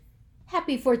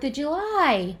Happy 4th of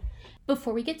July!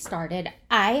 Before we get started,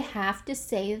 I have to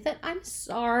say that I'm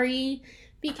sorry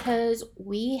because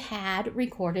we had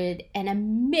recorded an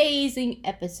amazing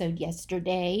episode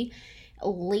yesterday.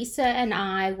 Lisa and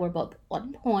I were both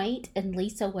on point, and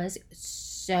Lisa was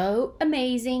so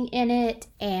amazing in it,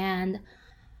 and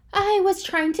I was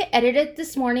trying to edit it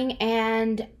this morning,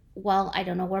 and well, I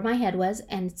don't know where my head was,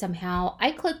 and somehow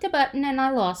I clicked a button and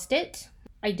I lost it.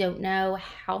 I don't know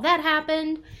how that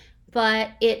happened, but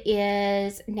it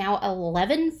is now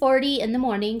 11:40 in the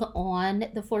morning on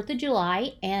the 4th of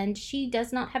July, and she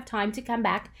does not have time to come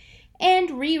back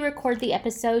and re-record the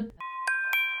episode.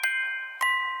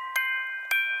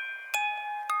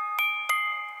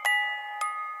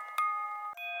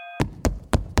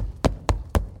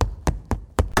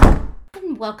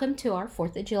 And welcome to our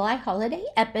 4th of July holiday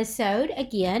episode.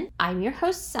 Again, I'm your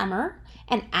host, Summer,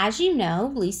 and as you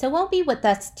know, Lisa won't be with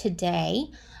us today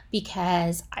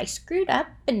because I screwed up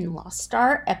and lost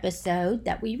our episode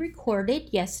that we recorded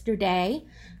yesterday.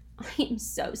 I am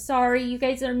so sorry. You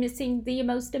guys are missing the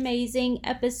most amazing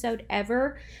episode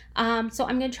ever. So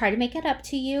I'm going to try to make it up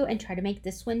to you and try to make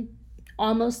this one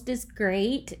almost as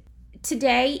great.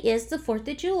 Today is the 4th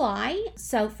of July.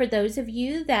 So for those of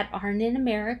you that aren't in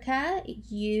America,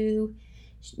 you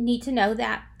need to know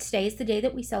that today is the day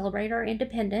that we celebrate our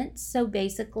independence. So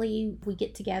basically we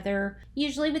get together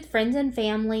usually with friends and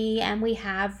family, and we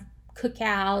have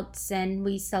cookouts and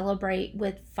we celebrate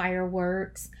with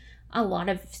fireworks. A lot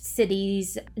of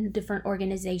cities and different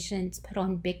organizations put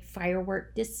on big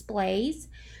firework displays,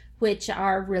 which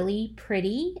are really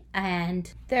pretty.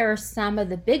 And there are some of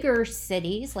the bigger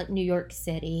cities like New York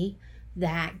City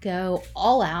that go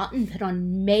all out and put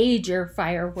on major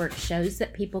fireworks shows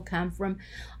that people come from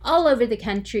all over the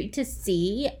country to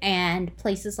see. And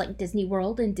places like Disney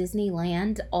World and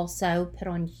Disneyland also put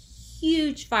on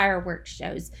huge fireworks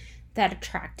shows that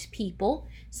attract people.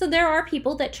 So there are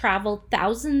people that travel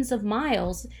thousands of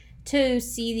miles to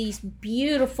see these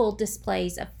beautiful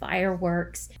displays of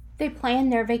fireworks. They plan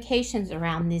their vacations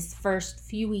around these first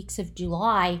few weeks of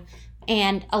July.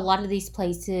 And a lot of these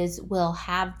places will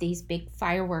have these big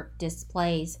firework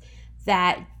displays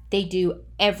that they do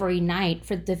every night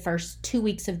for the first 2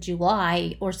 weeks of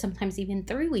July, or sometimes even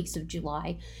 3 weeks of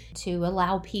July, to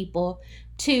allow people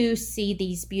to see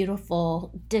these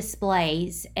beautiful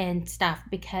displays and stuff,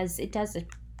 because it does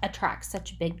attract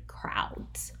such big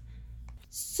crowds.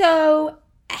 So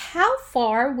how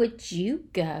far would you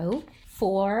go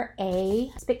for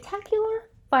a spectacular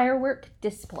firework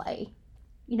display?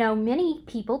 You know, many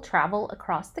people travel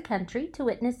across the country to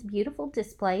witness beautiful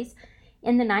displays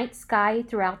in the night sky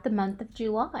throughout the month of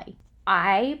July.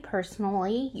 I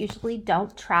personally usually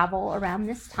don't travel around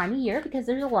this time of year because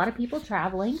there's a lot of people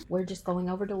traveling. We're just going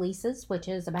over to Lisa's, which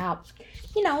is about,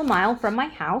 a mile from my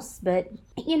house. But,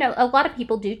 a lot of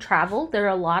people do travel. There are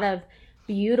a lot of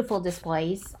beautiful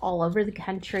displays all over the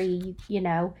country,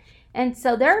 And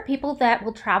so there are people that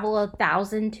will travel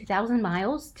 1,000, 2,000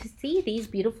 miles to see these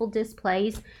beautiful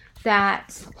displays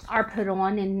that are put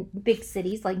on in big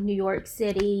cities like New York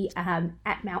City,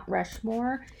 at Mount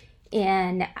Rushmore,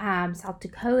 in South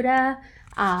Dakota,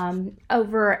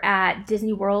 over at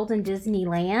Disney World and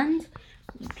Disneyland.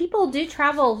 People do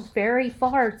travel very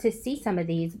far to see some of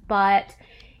these, but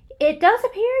it does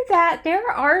appear that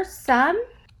there are some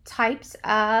types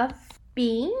of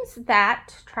beings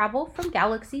that travel from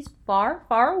galaxies far,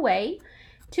 far away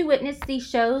to witness these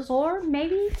shows, or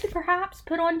maybe to perhaps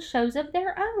put on shows of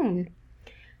their own.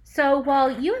 So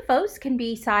while UFOs can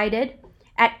be sighted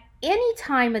at any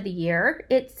time of the year,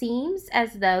 it seems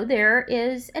as though there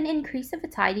is an increase of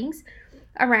sightings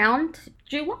around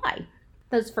July.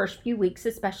 Those first few weeks,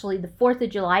 especially the 4th of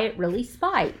July, it really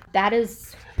spiked. That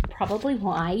is probably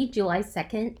why July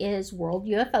 2nd is World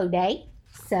UFO Day.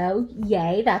 So,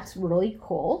 yay, that's really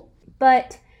cool.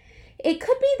 But it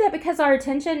could be that because our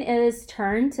attention is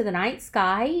turned to the night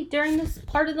sky during this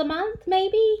part of the month,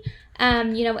 maybe.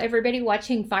 Everybody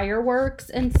watching fireworks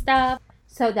and stuff.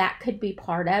 So that could be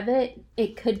part of it.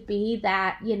 It could be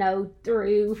that,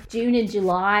 through June and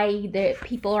July, that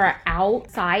people are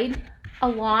outside a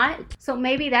lot. So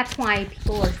maybe that's why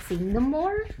people are seeing them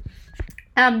more.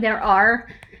 There are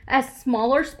a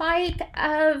smaller spike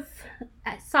of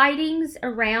sightings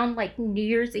around like New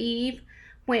Year's Eve,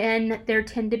 when there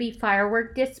tend to be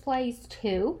firework displays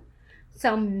too.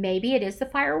 So maybe it is the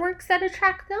fireworks that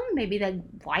attract them. Maybe they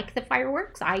like the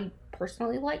fireworks. I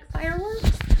personally like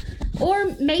fireworks. Or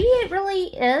maybe it really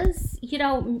is,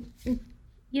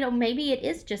 maybe it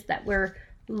is just that we're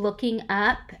looking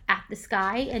up at the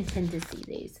sky and tend to see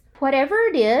these. Whatever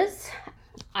it is,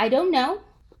 I don't know.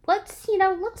 Let's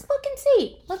look and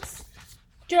see. Let's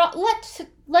let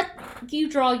you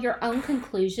draw your own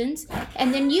conclusions,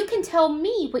 and then you can tell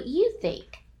me what you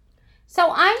think. So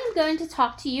I am going to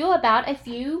talk to you about a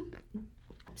few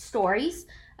stories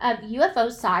of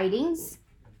UFO sightings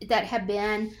that have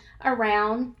been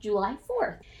around July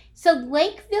 4th. So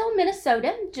Lakeville,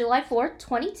 Minnesota, July 4th,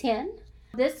 2010.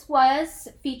 This was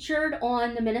featured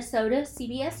on the Minnesota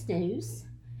CBS News.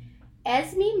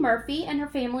 Esme Murphy and her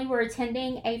family were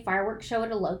attending a fireworks show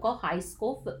at a local high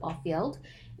school football field.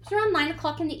 It was around 9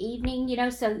 o'clock in the evening,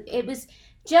 so it was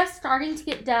just starting to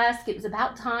get dusk. It was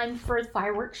about time for the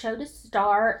fireworks show to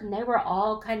start, and they were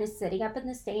all kind of sitting up in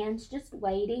the stands just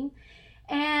waiting.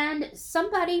 And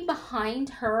somebody behind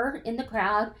her in the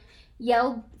crowd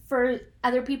yelled for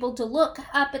other people to look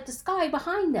up at the sky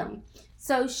behind them.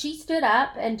 So she stood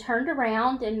up and turned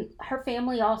around, and her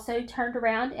family also turned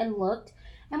around and looked.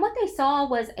 And what they saw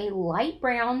was a light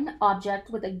brown object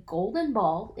with a golden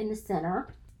ball in the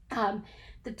center.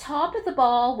 The top of the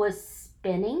ball was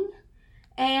spinning,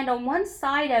 and on one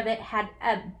side of it had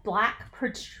a black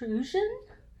protrusion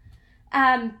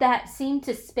that seemed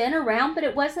to spin around, but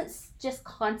it wasn't just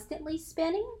constantly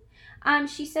spinning.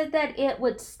 She said that it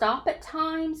would stop at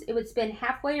times. It would spin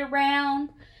halfway around.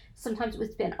 Sometimes it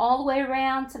would spin all the way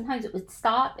around. Sometimes it would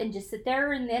stop and just sit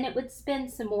there, and then it would spin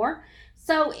some more.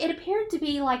 So it appeared to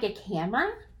be like a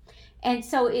camera. And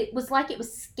so it was like it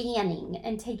was scanning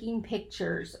and taking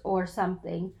pictures or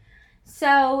something.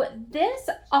 So this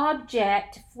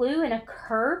object flew in a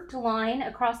curved line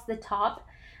across the top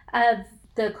of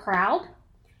the crowd.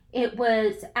 It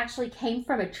was actually came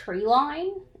from a tree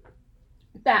line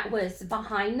that was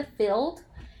behind the field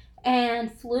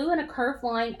and flew in a curved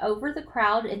line over the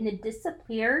crowd and then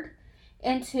disappeared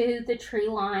into the tree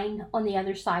line on the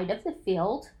other side of the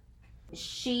field.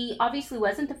 She obviously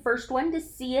wasn't the first one to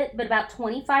see it, but about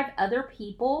 25 other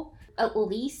people at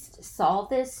least saw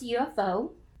this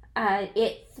UFO.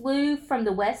 It flew from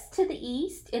the west to the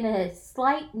east in a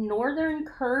slight northern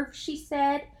curve, she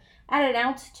said, at an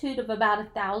altitude of about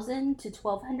 1,000 to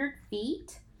 1,200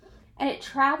 feet. And it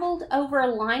traveled over a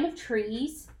line of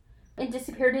trees and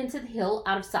disappeared into the hill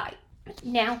out of sight.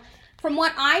 Now, from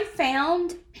what I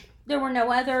found, there were no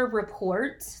other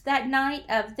reports that night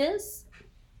of this.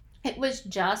 It was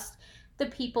just the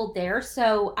people there.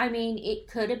 So, it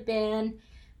could have been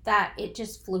that it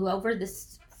just flew over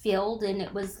this field and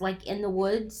it was like in the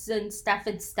woods and stuff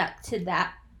and stuck to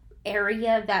that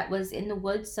area that was in the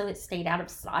woods, so it stayed out of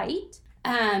sight.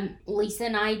 Lisa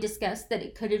and I discussed that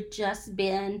it could have just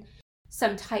been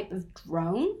some type of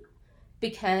drone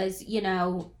because,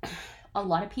 a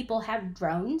lot of people have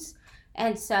drones,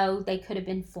 and so they could have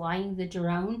been flying the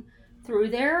drone through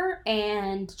there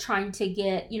and trying to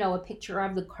get, a picture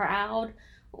of the crowd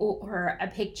or a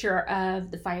picture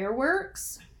of the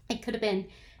fireworks. It could have been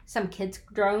some kid's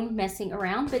drone messing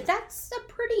around, but that's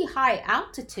a pretty high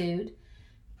altitude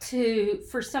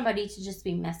for somebody to just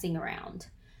be messing around.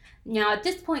 Now, at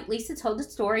this point, Lisa told a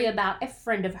story about a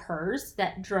friend of hers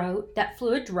that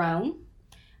flew a drone.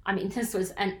 This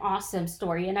was an awesome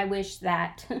story, and I wish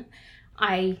that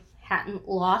I hadn't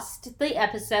lost the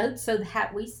episode so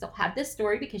that we still had this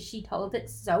story because she told it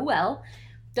so well.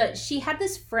 But she had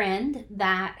this friend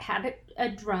that had a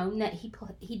drone that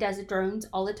he does drones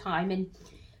all the time, and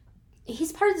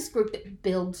he's part of this group that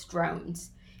builds drones.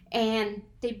 And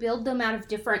they build them out of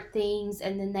different things,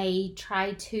 and then they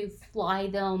try to fly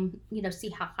them, see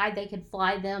how high they can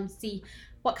fly them, see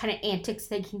what kind of antics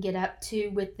they can get up to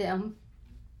with them.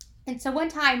 And so one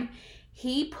time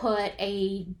he put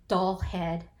a doll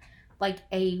head, like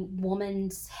a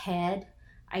woman's head.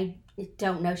 I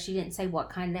don't know, she didn't say what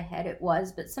kind of head it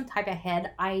was, but some type of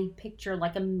head. I picture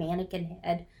like a mannequin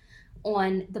head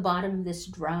on the bottom of this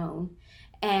drone.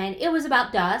 And it was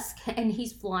about dusk, and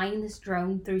he's flying this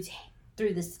drone through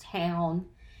this town,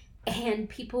 and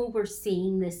people were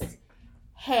seeing this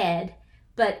head,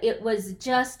 but it was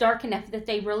just dark enough that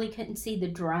they really couldn't see the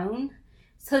drone,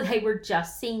 so they were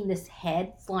just seeing this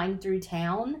head flying through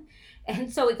town.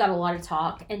 And so it got a lot of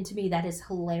talk, and to me that is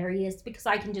hilarious because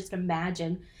I can just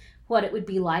imagine what it would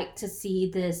be like to see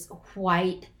this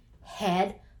white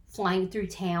head flying through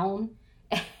town.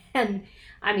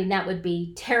 And that would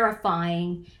be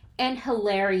terrifying and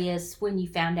hilarious when you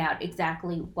found out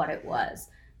exactly what it was.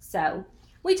 So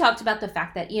we talked about the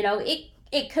fact that,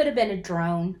 it could have been a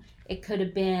drone. It could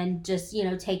have been just,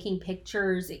 taking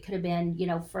pictures. It could have been,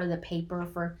 for the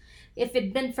paper. If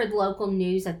it'd been for the local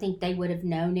news, I think they would have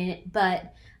known it.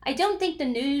 But I don't think the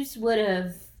news would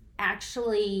have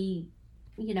actually,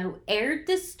 aired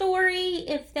this story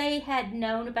if they had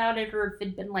known about it, or if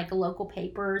it'd been like a local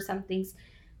paper or something's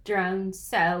drone.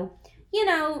 So,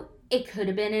 it could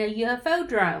have been a UFO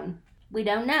drone. We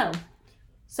don't know.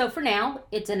 So for now,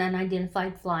 it's an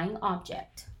unidentified flying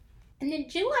object. And then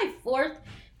July 4th,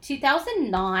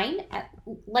 2009 at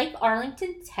Lake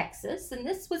Arlington, Texas, and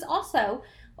this was also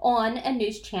on a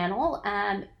news channel,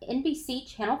 NBC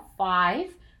Channel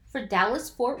 5 for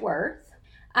Dallas-Fort Worth.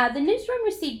 The newsroom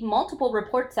received multiple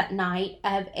reports that night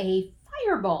of a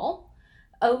fireball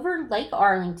over Lake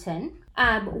Arlington.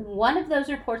 One of those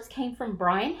reports came from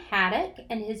Brian Haddock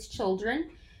and his children.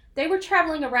 They were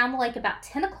traveling around the lake about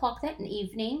 10 o'clock that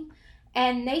evening,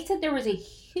 and they said there was a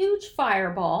huge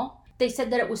fireball. They said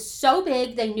that it was so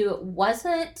big they knew it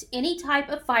wasn't any type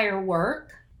of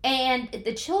firework, and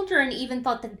the children even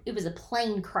thought that it was a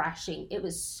plane crashing. It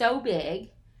was so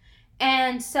big.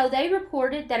 And so they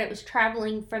reported that it was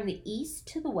traveling from the east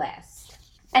to the west.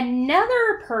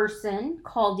 Another person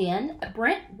called in,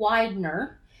 Brent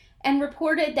Widener, and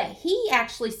reported that he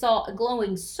actually saw a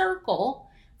glowing circle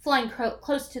flying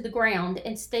close to the ground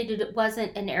and stated it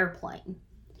wasn't an airplane.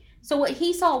 So what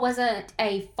he saw wasn't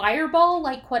a fireball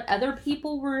like what other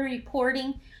people were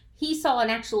reporting. He saw an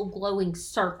actual glowing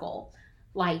circle,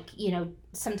 like,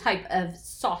 some type of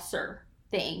saucer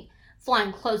thing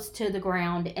flying close to the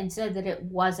ground, and said that it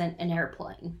wasn't an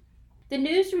airplane. The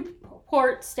news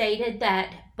report stated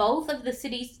that both of the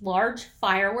city's large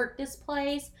firework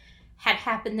displays had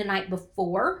happened the night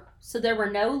before, so there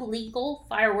were no legal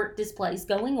firework displays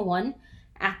going on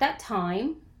at that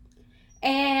time.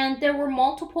 And there were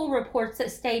multiple reports that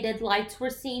stated lights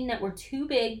were seen that were too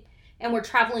big and were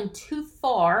traveling too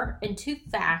far and too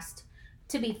fast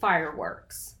to be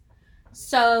fireworks.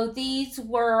 So these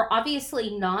were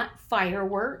obviously not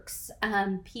fireworks.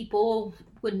 People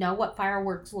would know what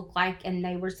fireworks look like, and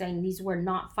they were saying these were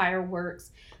not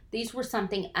fireworks. These were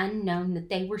something unknown that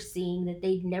they were seeing, that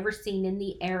they'd never seen in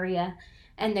the area,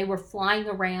 and they were flying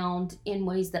around in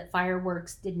ways that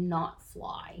fireworks did not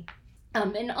fly.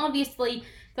 And obviously,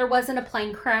 there wasn't a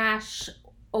plane crash,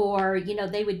 or,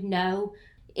 they would know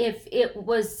if it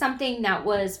was something that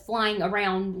was flying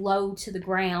around low to the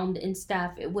ground and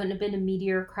stuff. It wouldn't have been a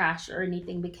meteor crash or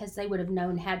anything, because they would have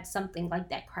known had something like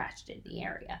that crashed in the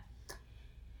area.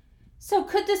 So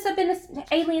could this have been an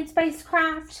alien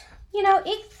spacecraft?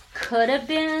 It could have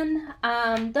been.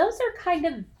 Those are kind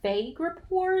of vague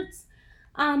reports.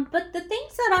 But the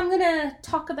things that I'm going to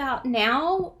talk about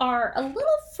now are a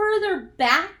little further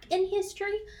back in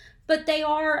history, but they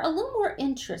are a little more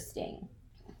interesting.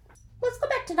 Let's go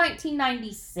back to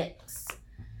 1996.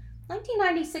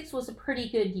 1996 was a pretty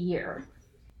good year.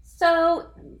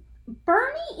 So,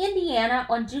 Bernie, Indiana,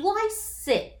 on July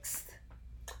 6th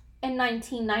in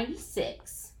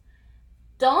 1996,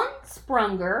 Dawn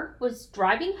Sprunger was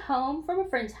driving home from a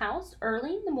friend's house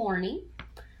early in the morning.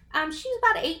 She was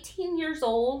about 18 years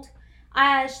old.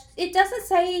 It doesn't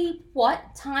say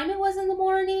what time it was in the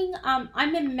morning.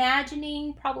 I'm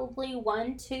imagining probably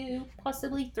 1, 2,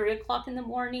 possibly 3 o'clock in the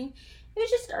morning. It was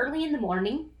just early in the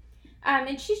morning.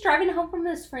 And she's driving home from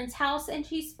this friend's house, and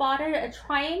she spotted a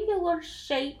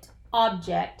triangular-shaped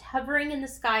object hovering in the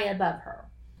sky above her.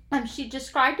 She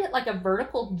described it like a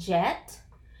vertical jet,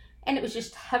 and it was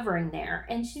just hovering there.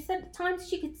 And she said at times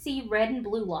she could see red and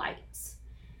blue lights.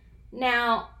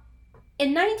 Now,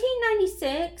 in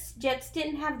 1996, jets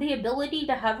didn't have the ability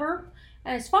to hover.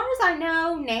 And as far as I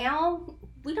know now,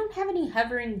 we don't have any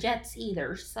hovering jets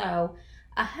either. So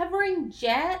a hovering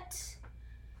jet,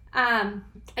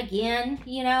 again,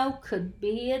 could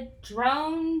be a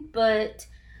drone, but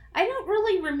I don't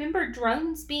really remember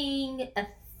drones being a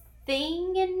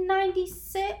thing in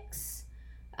 96,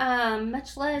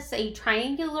 much less a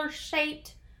triangular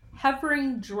shaped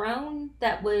hovering drone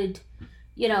that would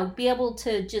be able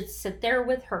to just sit there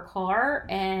with her car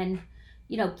and,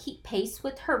 keep pace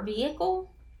with her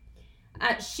vehicle.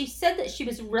 She said that she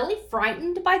was really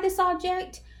frightened by this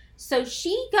object, so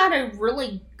she got a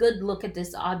really good look at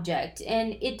this object,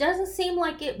 and it doesn't seem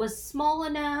like it was small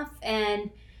enough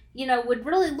and, would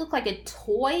really look like a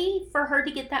toy for her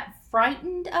to get that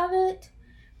frightened of it.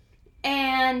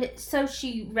 And so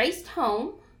she raced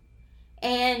home.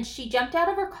 And she jumped out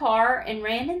of her car and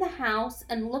ran in the house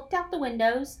and looked out the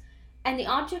windows, and the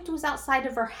object was outside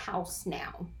of her house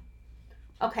now.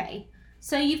 Okay,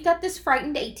 so you've got this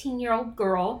frightened 18-year-old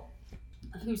girl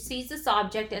who sees this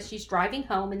object as she's driving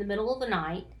home in the middle of the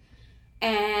night,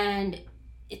 and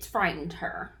it's frightened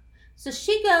her. So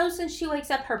she goes and she wakes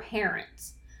up her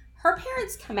parents. Her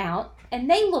parents come out and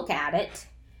they look at it,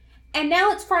 and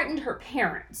now it's frightened her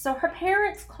parents. So her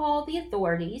parents call the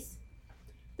authorities.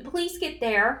 The police get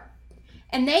there,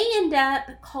 and they end up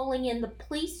calling in the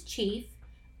police chief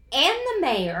and the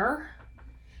mayor.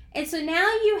 And so now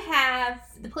you have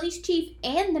the police chief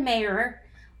and the mayor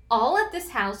all at this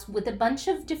house with a bunch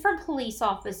of different police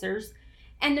officers,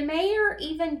 and the mayor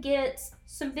even gets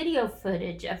some video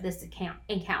footage of this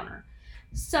encounter.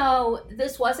 So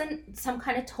this wasn't some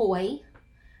kind of toy.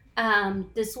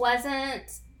 This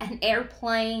wasn't an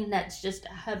airplane that's just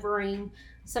hovering,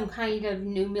 some kind of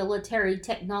new military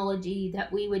technology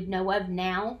that we would know of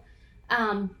now.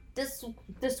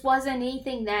 This wasn't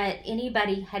anything that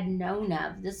anybody had known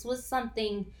of. This was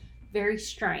something very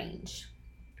strange.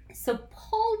 So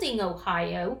Paulding,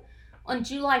 Ohio, on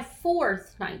July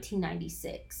 4th,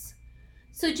 1996.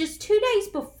 So just 2 days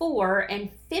before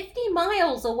and 50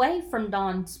 miles away from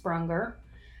Don Sprunger,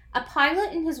 a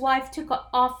pilot and his wife took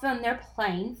off on their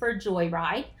plane for a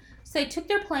joyride. So they took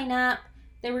their plane up.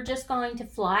 They were just going to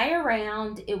fly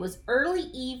around. It was early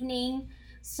evening,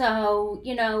 so,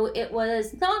 it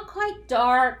was not quite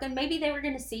dark, and maybe they were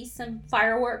going to see some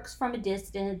fireworks from a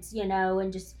distance,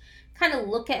 and just kind of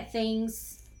look at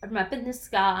things from up in the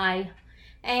sky.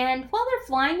 And while they're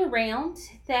flying around,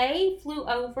 they flew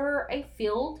over a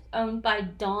field owned by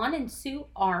Don and Sue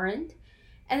Arend,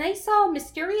 and they saw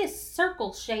mysterious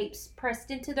circle shapes pressed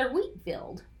into their wheat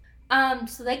field.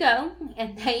 So they go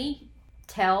and they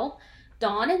tell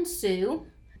Don and Sue,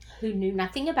 who knew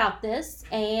nothing about this,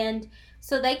 and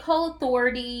so they call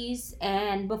authorities,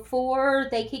 and before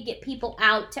they could get people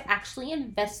out to actually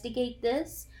investigate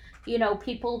this,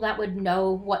 people that would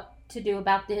know what to do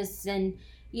about this and,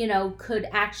 could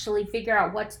actually figure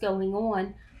out what's going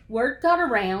on, word got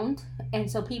around,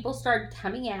 and so people started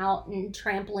coming out and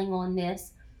trampling on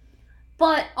this.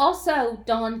 But also,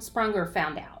 Dawn Sprunger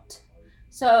found out.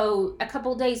 So a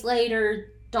couple days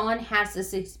later, Dawn has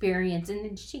this experience, and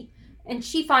then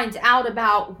she finds out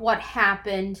about what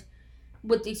happened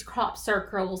with these crop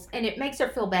circles, and it makes her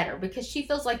feel better because she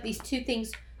feels like these two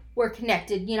things were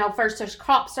connected. First there's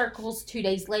crop circles, 2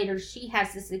 days later she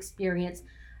has this experience.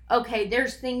 Okay,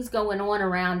 there's things going on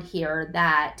around here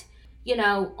that,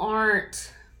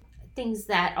 aren't things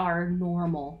that are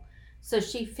normal. So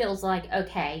she feels like,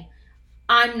 okay,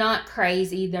 I'm not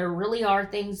crazy. There really are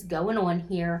things going on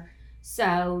here.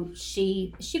 So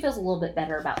she feels a little bit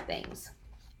better about things.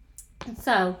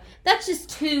 So that's just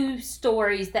two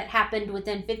stories that happened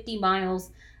within 50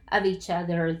 miles of each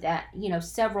other that,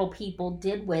 several people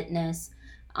did witness.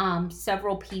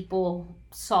 Several people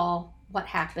saw what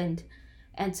happened.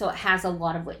 And so it has a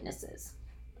lot of witnesses.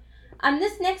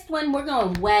 This next one, we're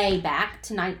going way back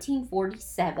to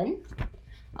 1947.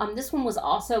 This one was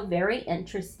also very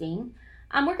interesting.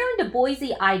 We're going to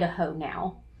Boise, Idaho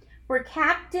now, where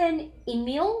Captain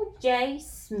Emil J.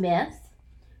 Smith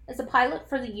is a pilot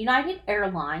for the United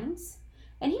Airlines,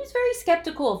 and he was very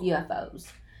skeptical of UFOs.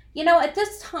 At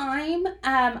this time,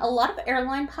 a lot of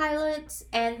airline pilots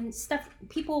and stuff,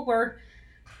 people were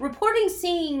reporting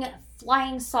seeing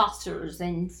flying saucers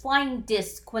and flying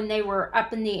discs when they were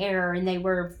up in the air and they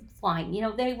were flying.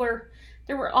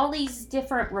 There were all these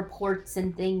different reports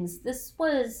and things. This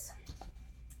was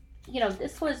around,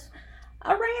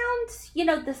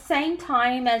 the same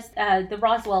time as the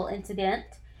Roswell incident.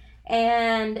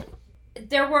 And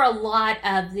there were a lot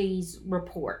of these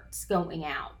reports going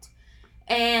out.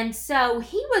 And so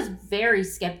he was very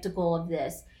skeptical of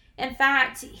this. In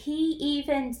fact, he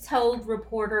even told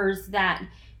reporters that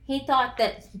he thought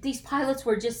that these pilots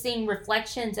were just seeing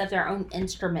reflections of their own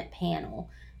instrument panel.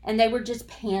 And they were just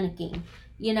panicking.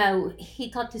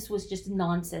 He thought this was just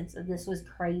nonsense, and this was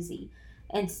crazy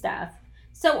and stuff.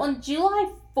 So on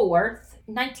July 4th,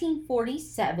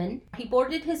 1947, he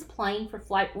boarded his plane for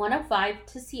Flight 105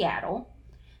 to Seattle.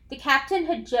 The captain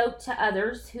had joked to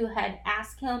others who had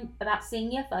asked him about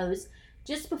seeing UFOs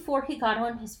just before he got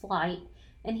on his flight,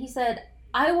 and he said,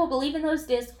 "I will believe in those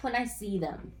discs when I see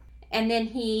them." And then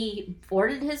he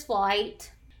boarded his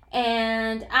flight,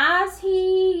 and as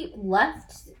he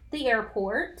left the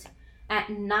airport at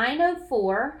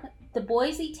 9:04, the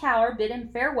Boise Tower bid him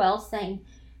farewell, saying,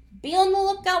 "Be on the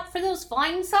lookout for those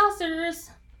flying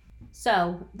saucers."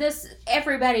 So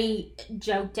everybody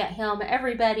joked at him.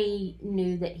 Everybody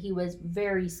knew that he was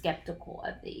very skeptical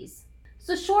of these.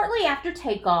 So shortly after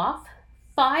takeoff,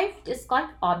 5 disc-like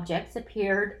objects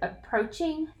appeared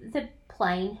approaching the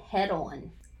plane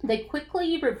head-on. They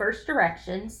quickly reversed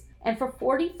directions, and for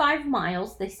 45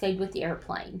 miles they stayed with the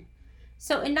airplane.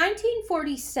 So in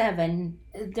 1947,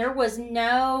 there was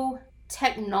no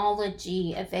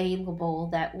technology available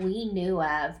that we knew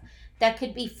of that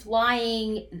could be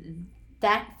flying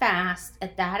that fast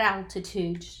at that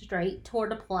altitude straight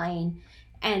toward a plane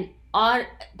and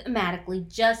automatically,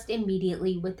 just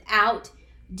immediately, without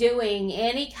doing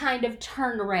any kind of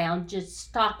turnaround, just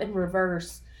stop and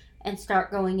reverse and start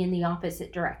going in the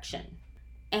opposite direction.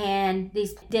 And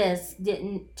these discs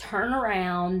didn't turn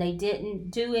around. They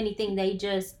didn't do anything. They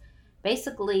just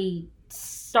basically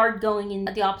started going in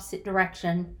the opposite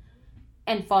direction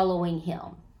and following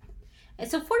him. And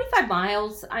so 45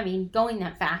 miles, I mean, going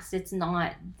that fast, it's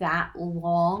not that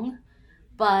long,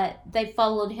 but they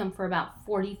followed him for about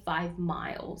 45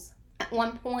 miles. At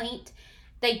one point,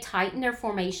 they tightened their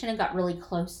formation and got really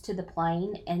close to the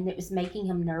plane, and it was making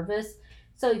him nervous.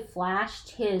 So he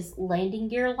flashed his landing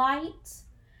gear lights,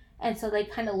 and so they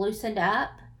kind of loosened up.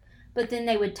 But then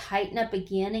they would tighten up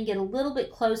again and get a little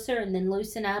bit closer and then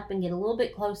loosen up and get a little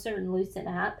bit closer and loosen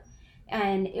up.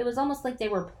 And it was almost like they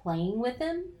were playing with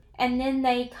him. And then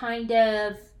they kind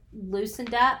of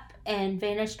loosened up and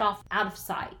vanished off out of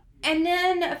sight. And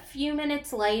then a few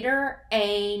minutes later,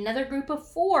 another group of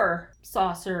 4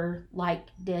 saucer-like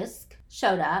discs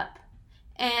showed up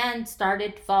and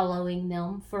started following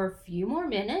them for a few more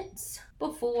minutes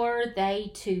before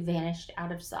they too vanished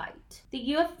out of sight.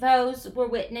 The UFOs were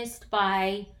witnessed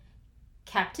by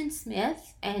Captain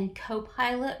Smith and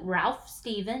co-pilot Ralph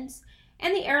Stevens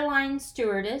and the airline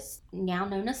stewardess, now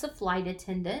known as a flight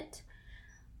attendant,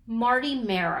 Marty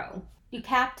Merrow. The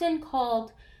captain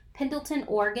called Pendleton,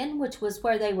 Oregon, which was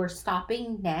where they were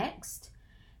stopping next,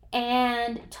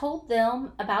 and told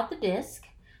them about the disc.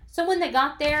 So when they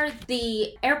got there,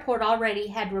 the airport already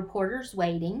had reporters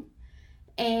waiting,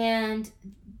 and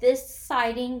this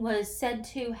sighting was said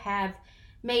to have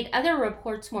made other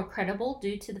reports more credible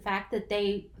due to the fact that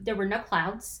there were no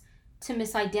clouds to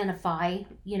misidentify.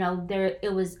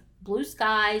 It was blue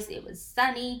skies, it was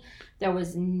sunny, there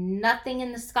was nothing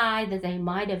in the sky that they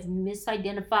might have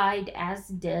misidentified as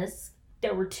discs.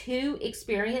 There were 2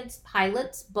 experienced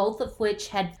pilots, both of which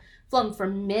had flown for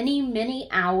many, many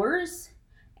hours.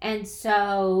 And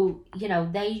so,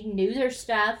 they knew their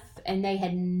stuff, and they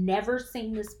had never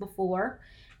seen this before.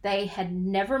 They had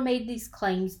never made these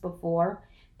claims before.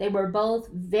 They were both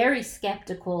very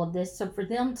skeptical of this. So for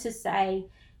them to say,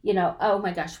 oh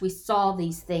my gosh, we saw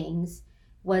these things,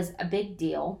 was a big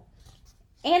deal.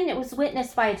 And it was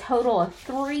witnessed by a total of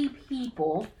 3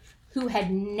 people who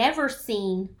had never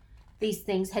seen these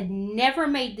things, had never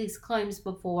made these claims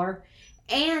before.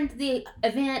 And the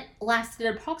event lasted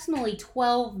approximately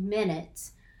 12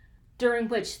 minutes, during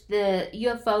which the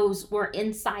UFOs were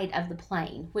inside of the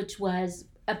plane, which was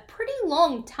a pretty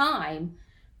long time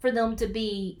for them to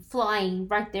be flying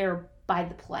right there by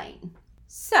the plane.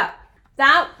 So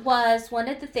that was one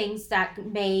of the things that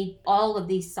made all of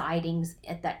these sightings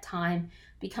at that time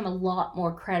become a lot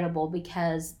more credible,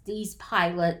 because these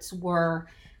pilots were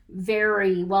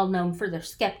very well known for their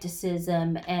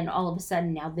skepticism, and all of a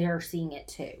sudden now they're seeing it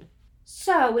too.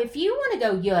 So if you want to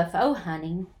go UFO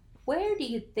hunting, where do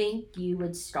you think you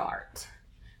would start?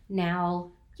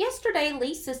 Now, yesterday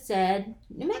Lisa said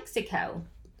New Mexico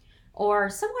or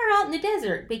somewhere out in the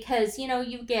desert, because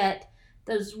you get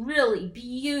those really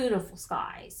beautiful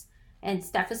skies and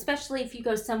stuff, especially if you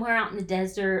go somewhere out in the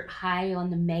desert, high on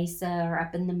the mesa or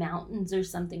up in the mountains or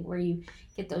something, where you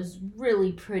get those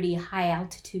really pretty high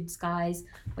altitude skies,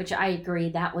 which I agree,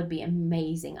 that would be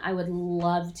amazing. I would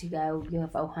love to go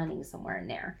UFO hunting somewhere in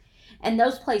there. And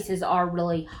those places are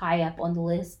really high up on the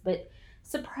list, but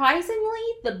surprisingly,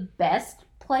 the best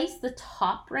place, the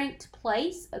top ranked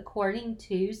place, according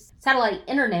to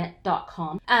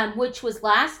satelliteinternet.com, which was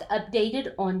last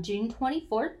updated on June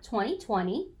 24th,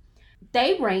 2020,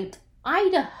 they ranked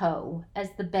Idaho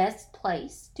as the best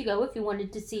place to go if you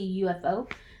wanted to see a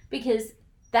UFO, because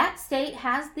that state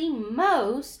has the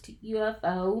most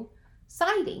UFO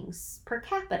sightings per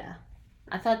capita.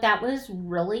 I thought that was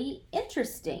really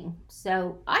interesting.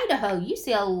 So Idaho, you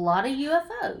see a lot of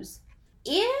UFOs.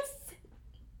 If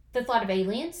the thought of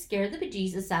aliens scare the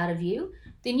bejesus out of you,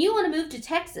 then you want to move to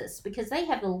Texas, because they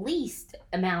have the least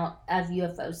amount of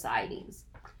UFO sightings,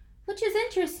 which is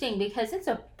interesting because it's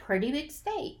a pretty big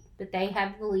state, but they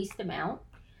have the least amount.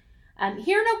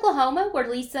 Here in Oklahoma, where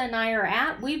Lisa and I are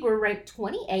at, we were ranked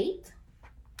 28th.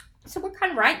 So we're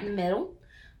kind of right in the middle.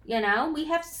 We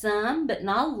have some, but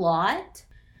not a lot.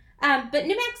 But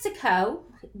New Mexico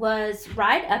was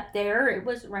right up there. It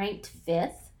was ranked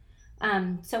 5th.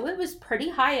 So it was pretty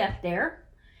high up there.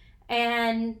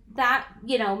 And that,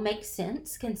 makes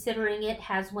sense, considering it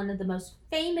has one of the most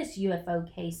famous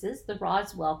UFO cases, the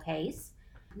Roswell case,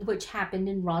 which happened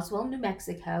in Roswell, New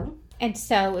Mexico. And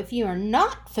so if you are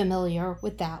not familiar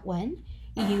with that one,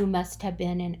 you must have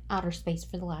been in outer space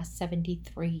for the last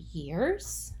 73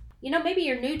 years. Maybe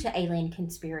you're new to alien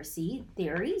conspiracy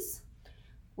theories,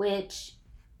 which,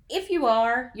 if you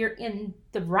are, you're in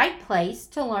the right place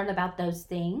to learn about those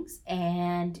things,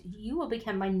 and you will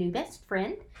become my new best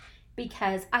friend,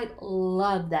 because I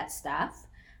love that stuff.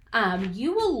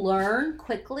 You will learn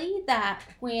quickly that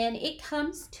when it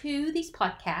comes to these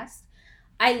podcasts,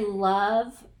 I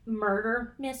love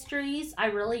murder mysteries. I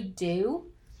really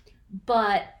do.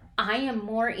 But I am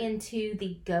more into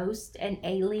the ghost and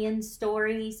alien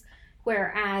stories,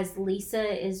 whereas Lisa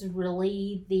is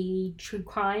really the true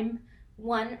crime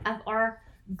one of our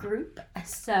group.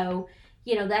 So,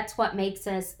 that's what makes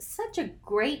us such a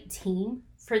great team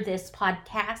for this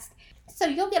podcast. So,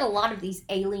 you'll get a lot of these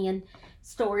alien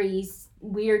stories,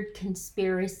 weird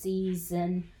conspiracies,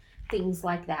 and things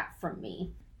like that from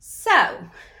me. So,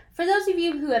 for those of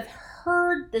you who have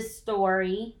heard the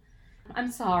story,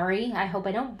 I'm sorry. I hope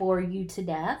I don't bore you to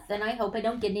death, and I hope I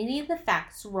don't get any of the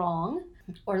facts wrong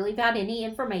or leave out any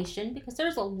information, because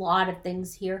there's a lot of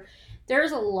things here.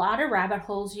 There's a lot of rabbit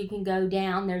holes you can go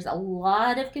down. There's a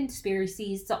lot of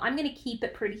conspiracies, so I'm going to keep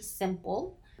it pretty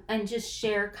simple and just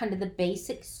share kind of the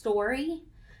basic story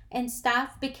and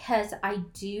stuff, because I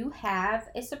do have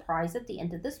a surprise at the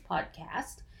end of this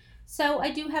podcast. So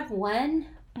I do have one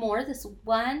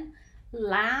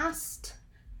last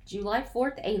July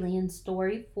 4th alien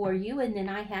story for you, and then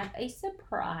I have a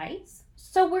surprise.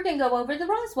 So we're going to go over the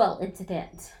Roswell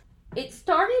incident. It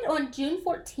started on June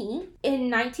 14th in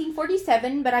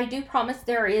 1947, but I do promise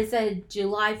there is a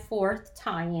July 4th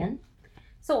tie-in.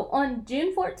 So on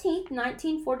June 14th,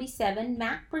 1947,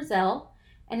 Mac Brazel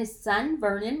and his son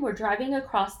Vernon were driving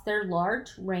across their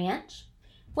large ranch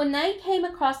when they came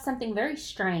across something very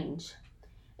strange.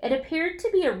 It appeared to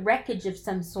be a wreckage of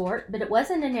some sort, but it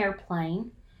wasn't an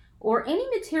airplane or any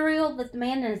material that the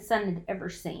man and his son had ever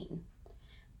seen.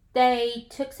 They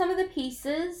took some of the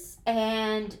pieces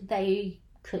and they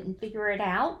couldn't figure it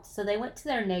out, so they went to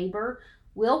their neighbor,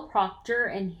 Will Proctor,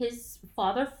 and his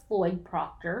father, Floyd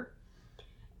Proctor,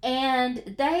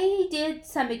 and they did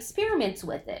some experiments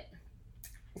with it.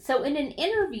 So in an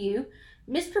interview,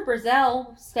 Mr.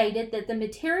 Brazel stated that the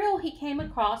material he came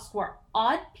across were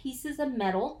odd pieces of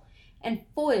metal and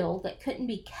foil that couldn't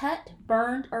be cut,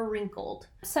 burned, or wrinkled.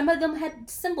 Some of them had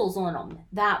symbols on them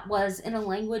that was in a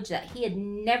language that he had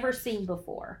never seen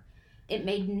before. It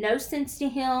made no sense to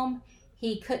him.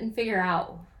 He couldn't figure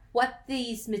out what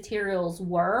these materials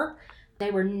were. They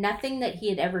were nothing that he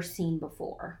had ever seen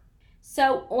before.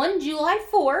 So on July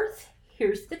 4th,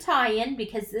 here's the tie-in,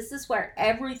 because this is where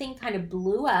everything kind of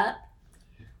blew up.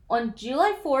 On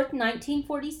July 4th,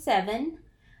 1947,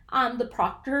 the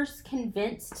Proctors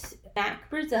convinced Mac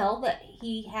Brazel that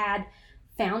he had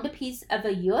found a piece of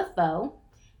a UFO,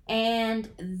 and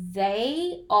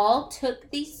they all took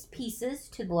these pieces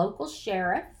to the local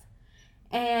sheriff,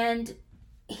 and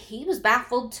he was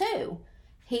baffled too.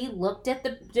 He looked at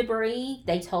the debris.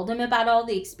 They told him about all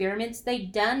the experiments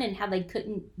they'd done and how they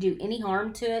couldn't do any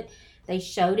harm to it. They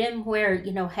showed him where,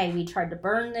 hey, we tried to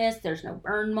burn this. There's no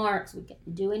burn marks. We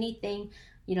couldn't do anything.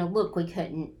 Look, we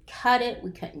couldn't cut it.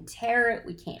 We couldn't tear it.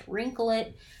 We can't wrinkle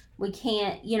it. We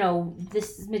can't,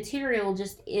 this material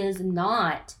just is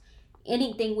not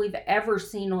anything we've ever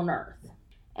seen on Earth.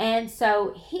 And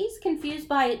so he's confused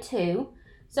by it too.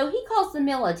 So he calls the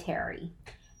military.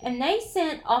 And they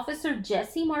sent Officer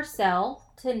Jesse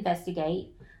Marcel to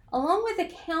investigate, along with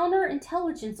a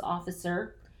counterintelligence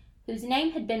officer whose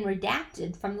name had been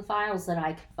redacted from the files that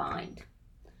I could find.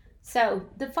 So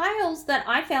the files that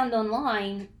I found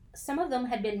online, some of them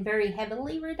had been very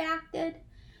heavily redacted,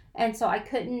 and so I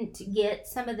couldn't get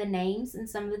some of the names and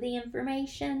some of the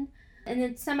information. And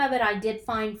then some of it I did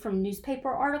find from newspaper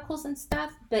articles and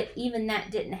stuff, but even that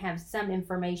didn't have some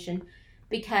information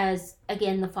because,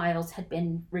 again, the files had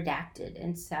been redacted,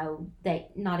 and so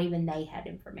not even they had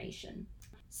information.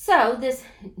 So this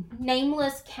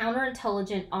nameless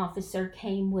counterintelligence officer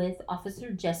came with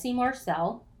Officer Jesse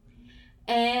Marcel,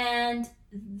 and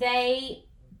they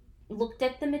looked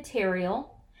at the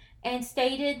material and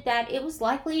stated that it was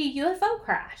likely a UFO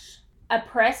crash. A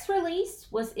press release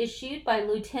was issued by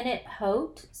Lieutenant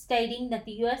Holt stating that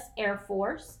the U.S. Air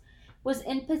Force was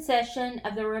in possession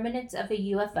of the remnants of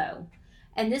a UFO,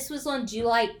 and this was on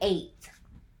July 8th.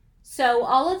 So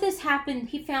all of this happened,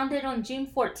 he found it on June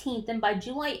 14th, and by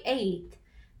July 8th,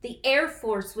 the Air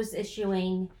Force was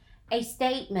issuing a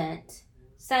statement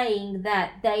saying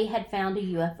that they had found a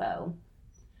UFO.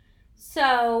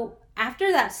 So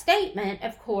after that statement,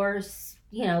 of course,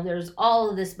 there's all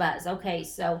of this buzz. Okay,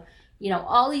 so,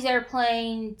 all these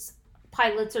airplanes,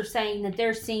 pilots are saying that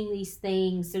they're seeing these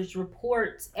things. There's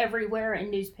reports everywhere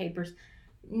in newspapers.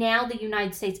 Now the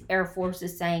United States Air Force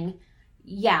is saying,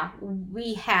 yeah,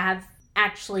 we have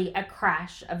actually a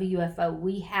crash of a UFO.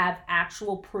 We have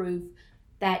actual proof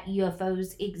that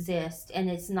UFOs exist, and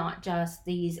it's not just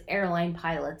these airline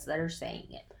pilots that are saying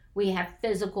it. We have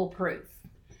physical proof.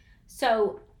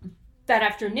 So that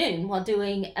afternoon, while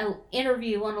doing an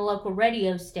interview on a local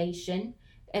radio station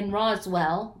in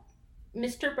Roswell,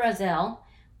 Mr. Brazel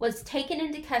was taken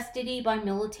into custody by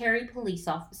military police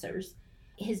officers.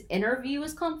 His interview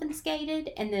was confiscated,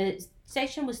 and the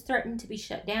station was threatened to be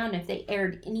shut down if they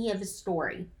aired any of his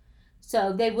story.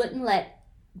 So they wouldn't let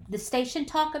the station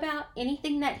talk about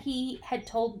anything that he had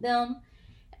told them,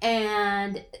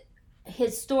 and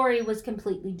his story was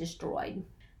completely destroyed.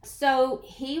 So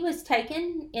he was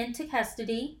taken into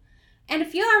custody, and a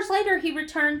few hours later he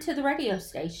returned to the radio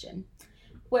station,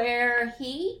 where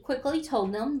he quickly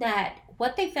told them that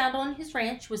what they found on his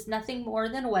ranch was nothing more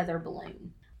than a weather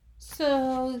balloon.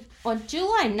 So on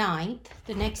July 9th,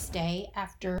 the next day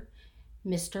after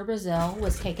Mr. Brazel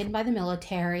was taken by the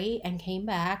military and came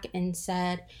back and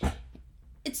said,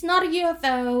 it's not a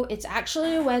UFO, it's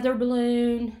actually a weather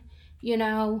balloon,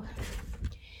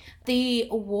 the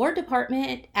War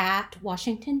Department at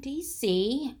Washington,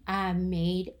 D.C.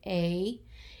 made a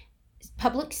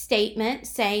public statement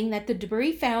saying that the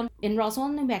debris found in Roswell,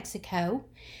 New Mexico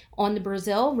on the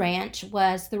Brazel Ranch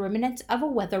was the remnants of a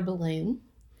weather balloon.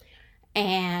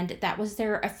 And that was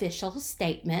their official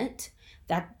statement.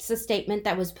 That's a statement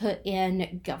that was put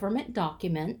in government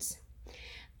documents.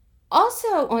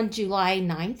 Also on July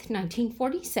 9th,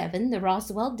 1947, the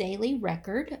Roswell Daily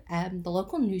Record, the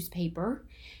local newspaper,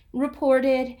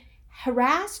 reported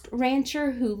harassed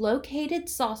rancher who located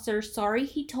saucer sorry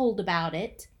he told about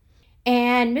it.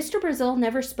 And Mr. Brazel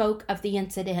never spoke of the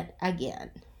incident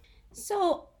again.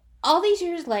 So all these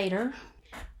years later,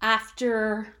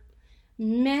 after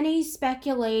many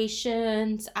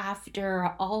speculations,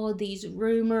 after all of these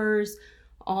rumors,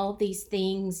 all of these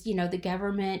things, the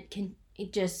government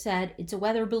just said it's a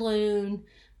weather balloon,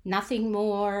 nothing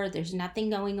more, there's nothing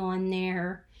going on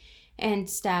there and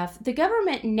stuff. The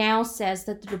government now says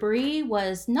that the debris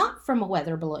was not from a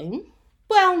weather balloon.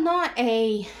 Well, not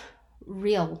a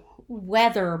real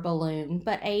weather balloon,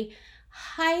 but a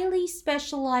highly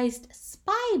specialized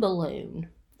spy balloon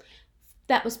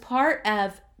that was part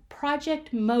of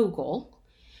Project Mogul.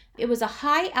 It was a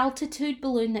high altitude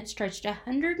balloon that stretched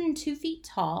 102 feet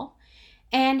tall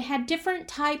and had different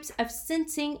types of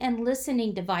sensing and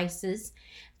listening devices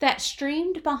that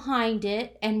streamed behind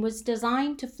it and was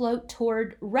designed to float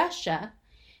toward Russia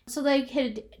so they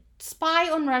could spy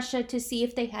on Russia to see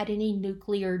if they had any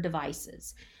nuclear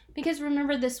devices. Because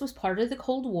remember, this was part of the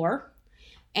Cold War,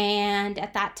 and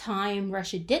at that time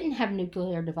Russia didn't have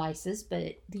nuclear devices,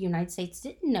 but the United States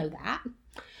didn't know that.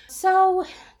 So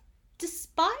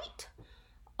despite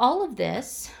all of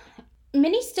this,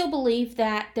 many still believe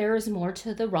that there is more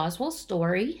to the Roswell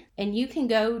story, and you can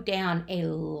go down a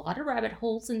lot of rabbit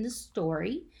holes in this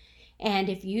story. And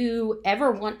if you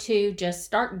ever want to, just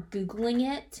start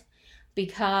Googling it,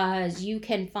 because you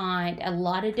can find a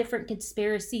lot of different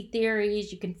conspiracy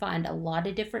theories. You can find a lot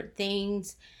of different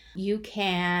things. You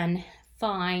can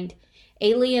find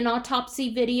alien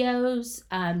autopsy videos.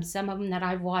 Some of them that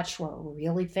I've watched were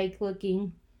really fake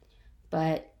looking,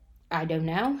 but I don't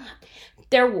know.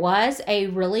 There was a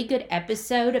really good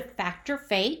episode of Fact or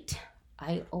Fate.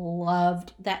 I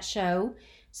loved that show.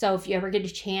 So if you ever get a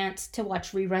chance to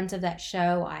watch reruns of that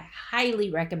show, I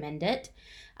highly recommend it.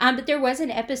 But there was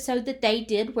an episode that they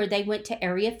did where they went to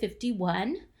Area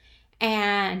 51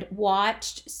 and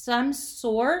watched some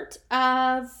sort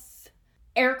of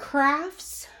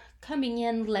aircrafts coming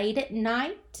in late at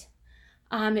night.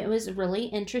 It was really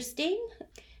interesting.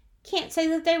 Can't say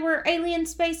that they were alien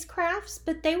spacecrafts,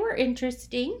 but they were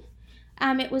interesting.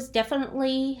 It was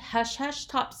definitely hush hush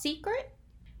top secret.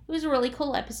 It was a really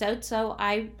cool episode, so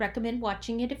I recommend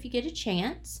watching it if you get a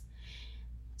chance.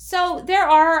 So there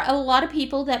are a lot of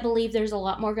people that believe there's a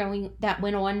lot more that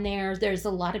went on there. There's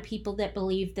a lot of people that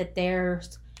believe that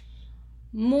there's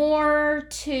more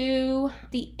to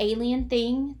the alien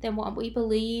thing than what we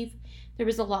believe. There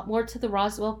was a lot more to the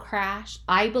Roswell crash.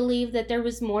 I believe that there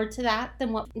was more to that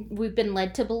than what we've been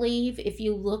led to believe. If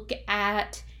you look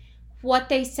at what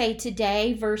they say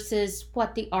today versus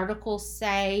what the articles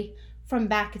say from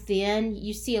back then,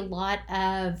 you see a lot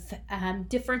of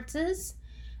differences.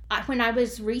 When I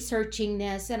was researching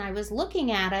this and I was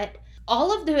looking at it,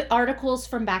 all of the articles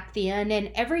from back then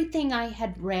and everything I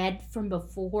had read from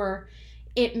before,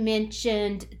 it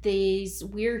mentioned these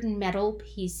weird metal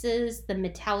pieces, the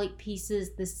metallic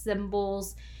pieces, the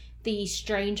symbols, the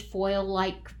strange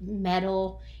foil-like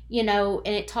metal, and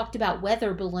it talked about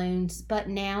weather balloons, but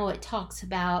now it talks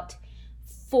about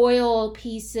foil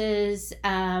pieces,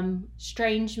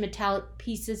 strange metallic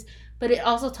pieces, but it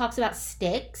also talks about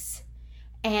sticks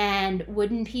and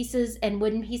wooden pieces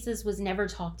was never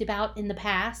talked about in the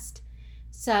past.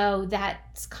 So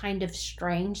that's kind of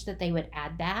strange that they would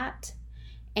add that.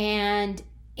 And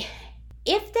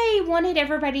if they wanted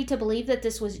everybody to believe that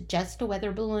this was just a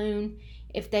weather balloon,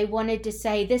 if they wanted to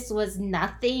say this was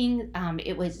nothing,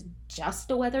 it was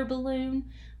just a weather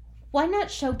balloon, why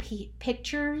not show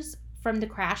pictures from the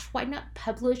crash? Why not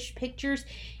publish pictures?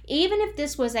 Even if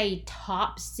this was a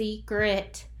top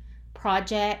secret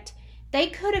project, they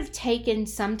could have taken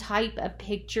some type of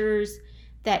pictures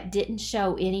that didn't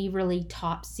show any really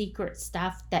top secret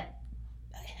stuff that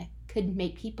could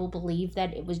make people believe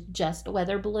that it was just a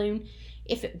weather balloon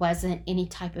if it wasn't any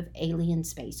type of alien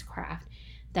spacecraft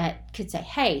that could say,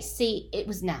 hey, see, it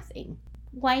was nothing.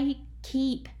 Why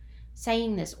keep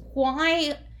saying this?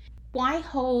 Why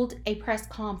hold a press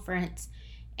conference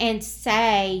and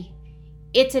say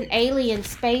it's an alien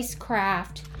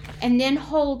spacecraft and then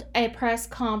hold a press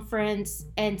conference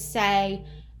and say,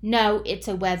 no, it's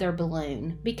a weather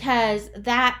balloon? Because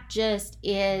that just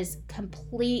is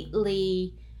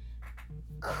completely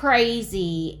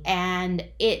crazy, and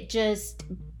it's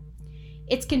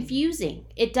confusing.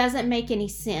 It doesn't make any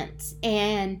sense,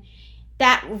 and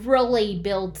that really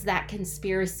builds that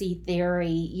conspiracy theory.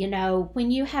 You know,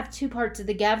 when you have two parts of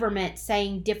the government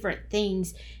saying different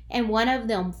things, and one of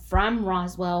them from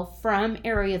Roswell, from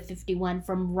Area 51,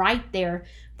 from right there,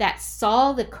 that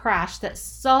saw the crash, that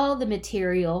saw the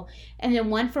material, and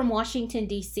then one from Washington,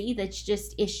 D.C. that's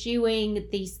just issuing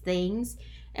these things.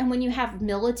 And when you have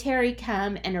military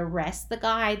come and arrest the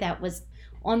guy that was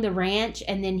on the ranch,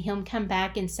 and then him come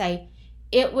back and say,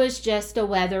 it was just a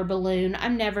weather balloon,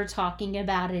 I'm never talking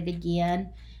about it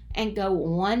again, and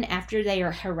go on after they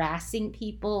are harassing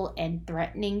people and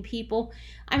threatening people.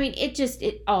 I mean,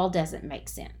 it all doesn't make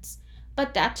sense.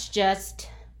 But that's just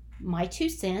my 2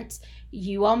 cents.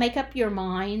 You all make up your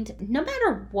mind. No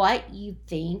matter what you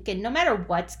think and no matter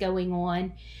what's going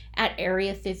on at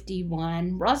Area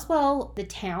 51, Roswell, the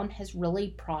town, has really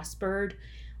prospered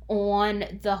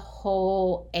on the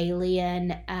whole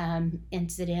alien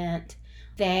incident.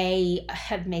 They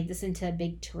have made this into a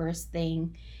big tourist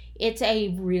thing. It's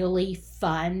a really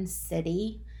fun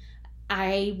city.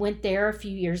 I went there a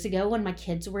few years ago when my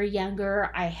kids were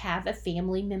younger. I have a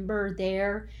family member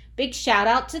there. Big shout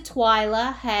out to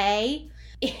Twyla. Hey,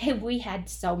 we had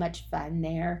so much fun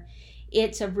there.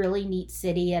 It's a really neat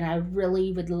city, and I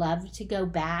really would love to go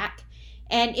back.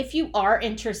 And if you are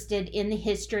interested in the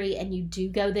history and you do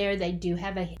go there, they do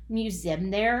have a museum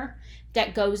there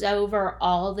that goes over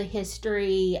all the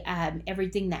history,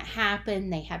 everything that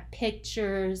happened. They have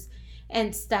pictures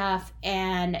and stuff,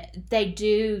 and they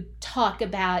do talk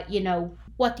about, you know,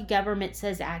 what the government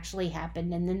says actually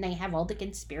happened, and then they have all the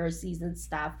conspiracies and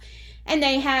stuff, and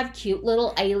they have cute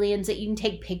little aliens that you can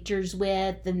take pictures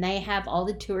with, and they have all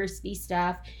the touristy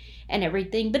stuff and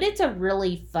everything. But it's a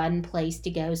really fun place to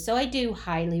go, so I do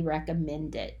highly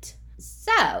recommend it.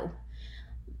 So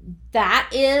that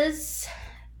is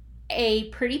a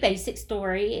pretty basic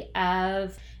story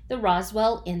of the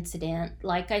Roswell incident.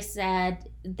 Like I said,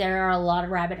 there are a lot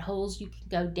of rabbit holes you can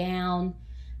go down,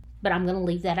 but I'm going to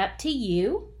leave that up to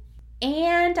you.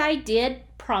 And I did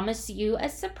promise you a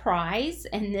surprise,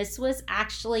 and this was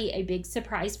actually a big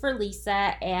surprise for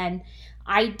Lisa, and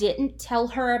I didn't tell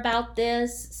her about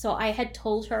this, so I had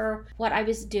told her what I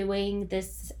was doing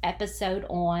this episode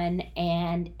on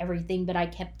and everything, but I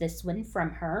kept this one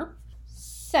from her.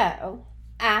 So,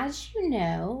 as you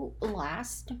know,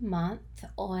 last month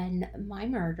on my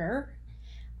murder,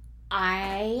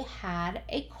 I had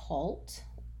a cult,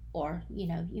 or, you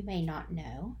know, you may not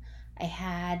know, I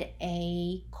had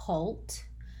a cult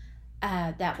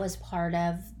that was part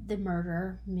of the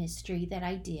murder mystery that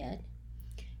I did.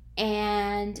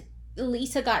 And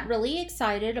Lisa got really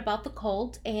excited about the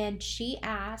cult, and she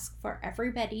asked for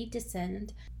everybody to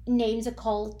send names of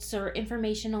cults or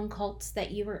information on cults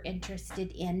that you were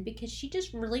interested in, because she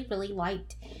just really, really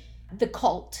liked the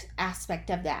cult aspect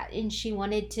of that, and she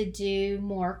wanted to do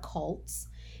more cults.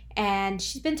 And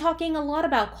she's been talking a lot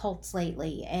about cults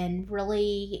lately and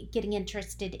really getting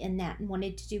interested in that and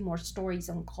wanted to do more stories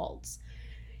on cults.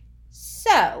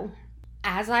 So,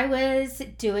 as I was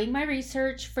doing my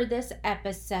research for this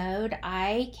episode,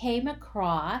 I came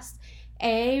across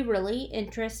a really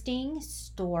interesting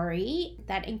story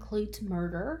that includes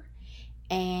murder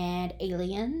and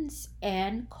aliens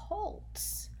and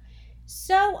cults.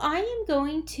 So I am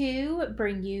going to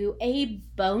bring you a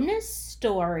bonus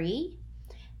story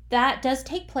that does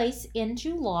take place in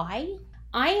July.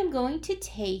 I am going to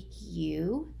take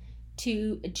you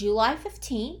to July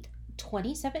 15th,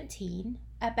 2017,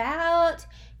 about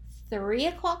 3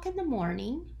 o'clock in the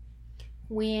morning,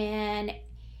 when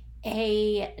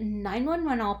a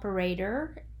 911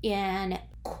 operator in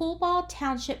Coolbaugh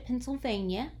Township,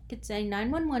 Pennsylvania gets a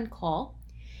 911 call,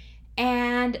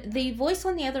 And the voice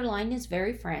on the other line is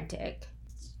very frantic.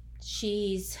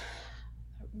 She's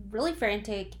really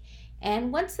frantic.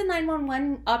 And once the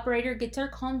 911 operator gets her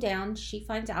calmed down, she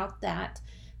finds out that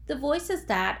the voice is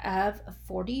that of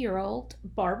 40-year-old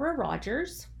Barbara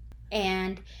Rogers.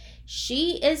 And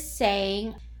she is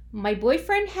saying, "My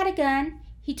boyfriend had a gun.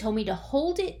 He told me to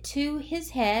hold it to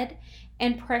his head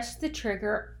and press the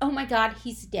trigger. Oh my God,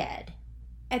 he's dead."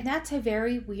 And that's a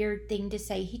very weird thing to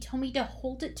say. He told me to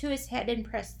hold it to his head and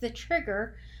press the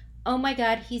trigger. Oh my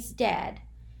God, he's dead.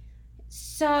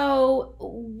 So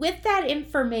with that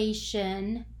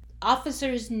information,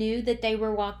 officers knew that they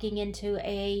were walking into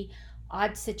a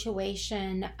odd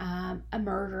situation, a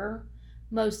murder,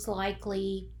 most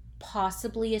likely,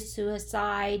 possibly a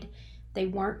suicide. They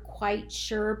weren't quite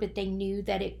sure, but they knew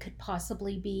that it could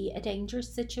possibly be a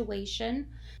dangerous situation.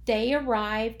 They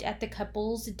arrived at the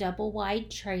couple's double-wide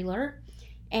trailer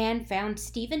and found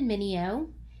Stephen Mineo,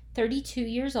 32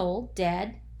 years old,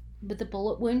 dead, with a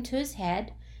bullet wound to his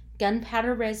head,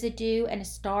 gunpowder residue, and a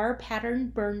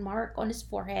star-patterned burn mark on his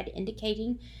forehead,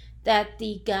 indicating that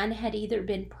the gun had either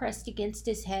been pressed against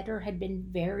his head or had been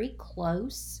very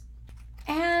close.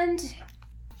 And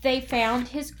they found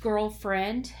his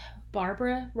girlfriend,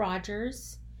 Barbara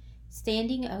Rogers,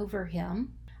 standing over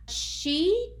him.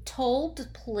 She told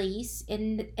police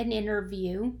in an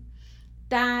interview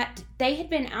that they had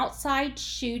been outside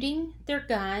shooting their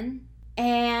gun,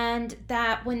 and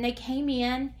that when they came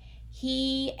in,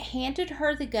 he handed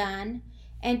her the gun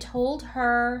and told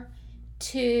her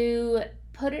to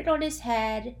put it on his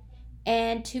head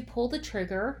and to pull the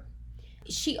trigger.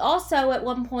 She also at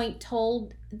one point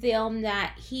told them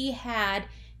that he had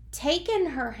taken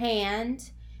her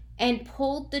hand and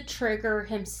pulled the trigger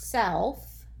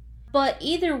himself, but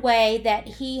either way that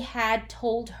he had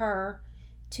told her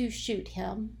to shoot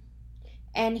him,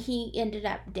 and he ended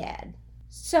up dead.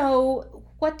 So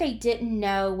what they didn't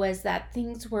know was that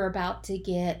things were about to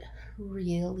get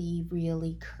really,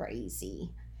 really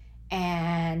crazy.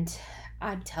 And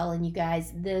I'm telling you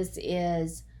guys, this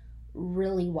is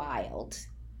really wild.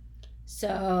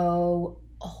 So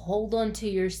hold on to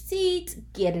your seats,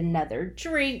 get another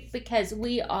drink, because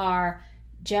we are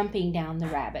jumping down the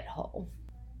rabbit hole.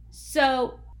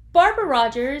 So Barbara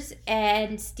Rogers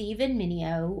and Stephen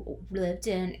Mineo lived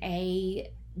in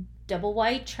a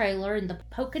double-wide trailer in the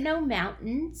Pocono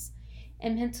Mountains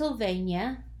in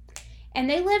Pennsylvania, and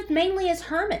they lived mainly as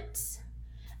hermits.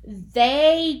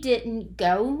 They didn't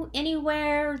go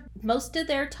anywhere. Most of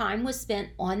their time was spent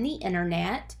on the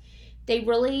internet. They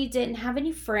really didn't have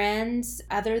any friends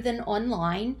other than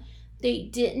online. They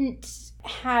didn't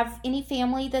have any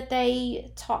family that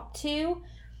they talked to.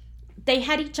 They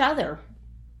had each other,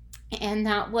 and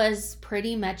that was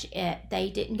pretty much it. They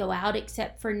didn't go out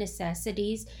except for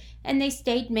necessities, and they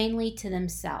stayed mainly to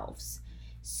themselves.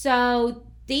 So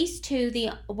these two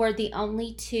were the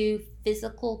only two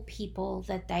physical people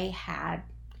that they had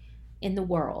in the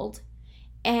world.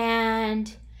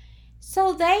 And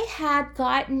so they had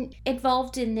gotten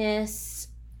involved in this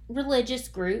religious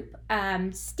group.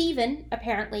 Stephen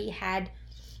apparently had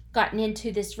gotten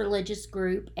into this religious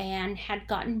group and had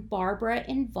gotten Barbara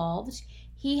involved.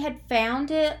 He had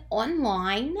found it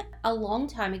online a long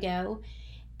time ago,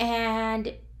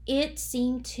 and it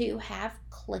seemed to have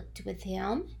clicked with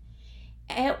him.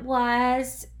 It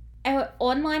was an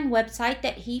online website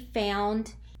that he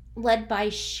found led by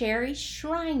Sherry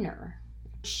Shriner.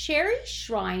 Sherry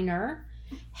Shriner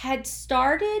had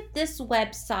started this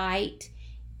website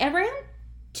around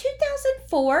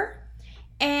 2004,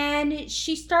 and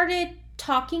she started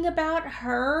talking about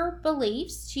her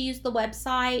beliefs. She used the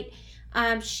website.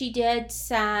 She did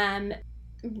some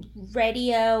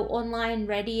online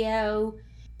radio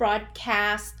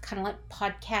broadcast, kind of like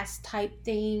podcast type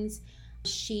things.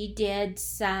 She did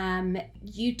some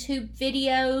YouTube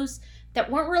videos that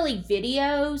weren't really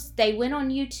videos. They went on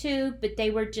YouTube, but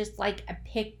they were just like a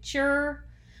picture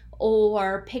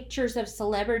or pictures of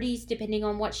celebrities, depending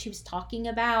on what she was talking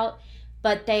about.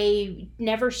 But they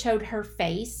never showed her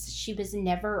face. She was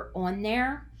never on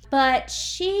there. But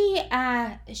she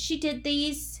did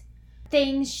these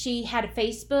things. She had a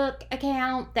Facebook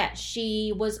account that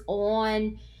she was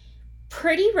on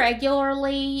pretty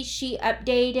regularly. She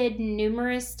updated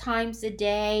numerous times a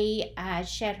day.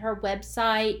 She had her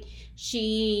website.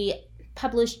 She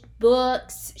published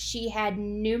books. She had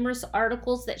numerous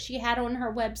articles that she had on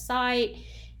her website.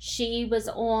 She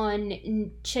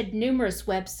had numerous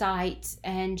websites,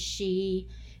 and she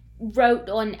wrote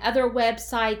on other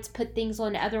websites, put things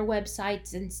on other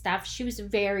websites and stuff. She was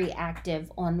very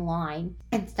active online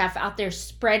and stuff out there,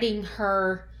 spreading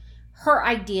her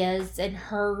ideas and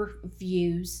her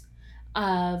views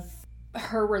of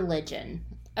her religion.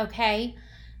 Okay,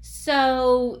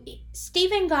 so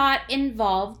Stephen got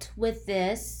involved with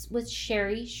this, with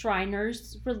Sherry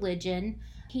Schreiner's religion.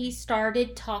 He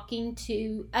started talking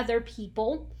to other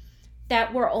people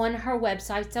that were on her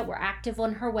websites, that were active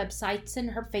on her websites and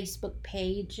her Facebook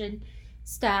page and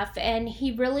stuff, and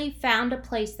he really found a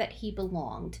place that he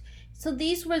belonged. So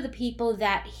these were the people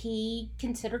that he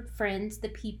considered friends, the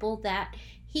people that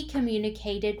he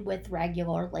communicated with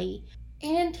regularly,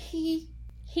 and he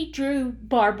drew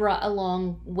Barbara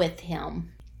along with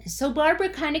him. So Barbara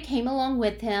kind of came along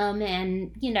with him,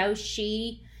 and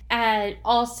she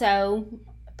also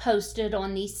posted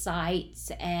on these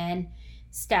sites and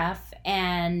stuff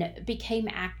and became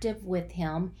active with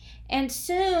him. And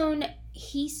soon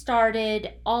he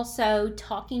started also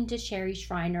talking to Sherry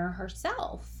Schreiner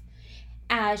herself.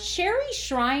 Sherry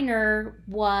Schreiner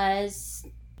was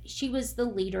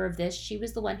the leader of this. She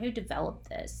was the one who developed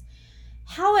this.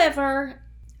 However,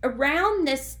 around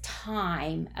this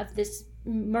time of this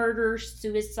murder,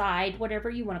 suicide, whatever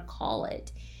you want to call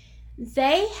it,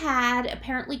 they had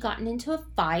apparently gotten into a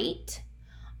fight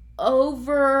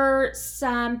over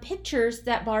some pictures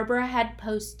that Barbara had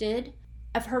posted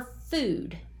of her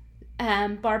food.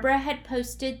 Barbara had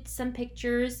posted some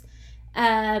pictures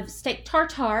of steak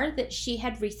tartare that she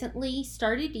had recently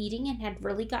started eating and had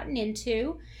really gotten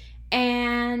into.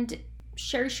 And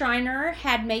Sherry Schreiner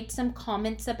had made some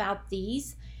comments about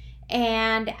these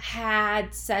and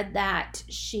had said that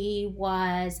she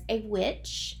was a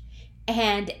witch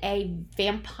and a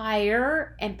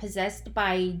vampire and possessed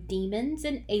by demons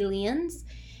and aliens.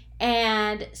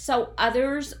 And so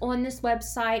others on this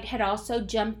website had also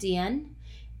jumped in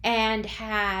and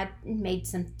had made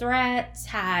some threats,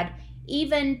 had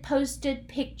even posted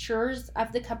pictures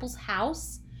of the couple's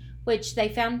house, which they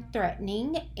found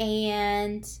threatening.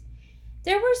 And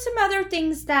there were some other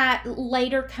things that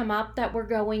later come up that were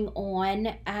going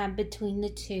on between the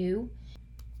two.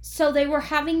 So they were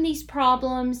having these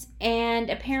problems,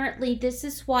 and apparently this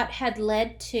is what had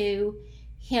led to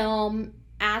him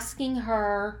asking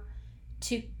her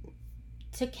to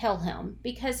kill him,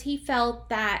 because he felt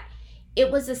that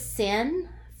it was a sin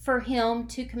for him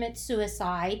to commit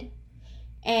suicide,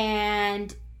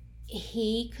 and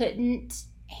he couldn't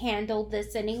handle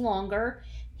this any longer.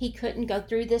 He couldn't go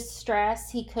through this stress.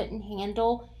 He couldn't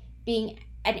handle being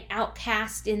an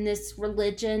outcast in this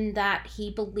religion that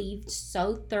he believed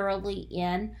so thoroughly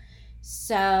in.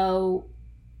 So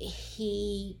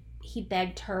he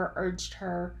begged her, urged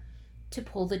her to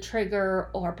pull the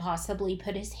trigger, or possibly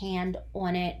put his hand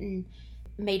on it and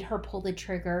made her pull the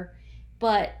trigger.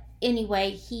 But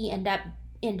anyway, he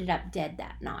ended up dead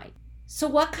that night. So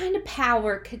what kind of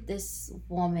power could this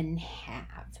woman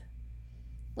have?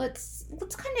 Let's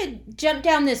kind of jump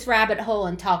down this rabbit hole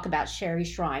and talk about Sherry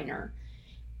Schreiner.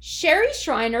 Sherry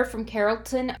Schreiner from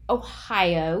Carrollton,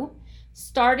 Ohio,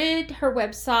 started her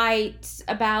website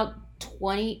about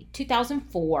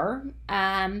 2004.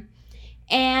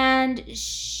 And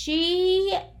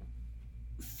she,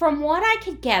 from what I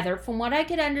could gather, from what I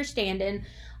could understand, and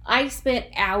I spent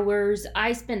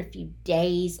a few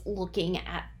days looking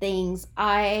at things.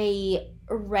 I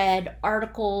read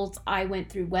articles, I went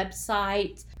through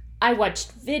websites, I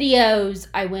watched videos,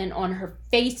 I went on her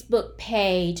Facebook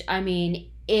page. I mean,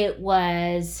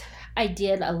 I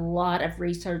did a lot of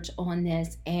research on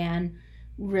this, and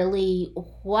really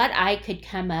what I could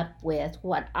come up with,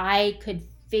 what I could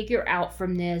figure out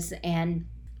from this. And,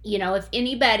 if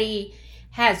anybody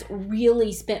has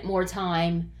really spent more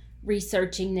time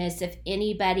researching this, if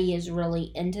anybody is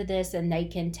really into this and they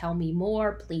can tell me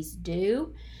more, please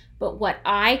do. But what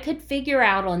I could figure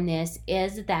out on this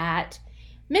is that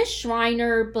Miss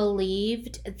Schreiner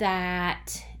believed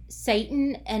that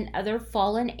Satan and other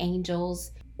fallen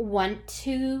angels want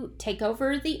to take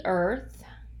over the earth,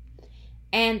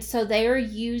 and so they are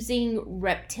using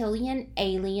reptilian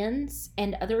aliens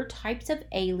and other types of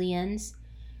aliens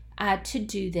to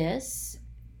do this.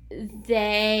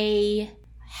 They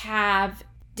have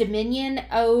dominion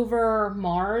over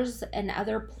Mars and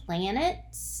other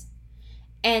planets,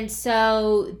 and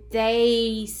so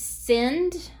they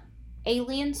send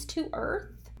aliens to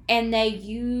Earth, and they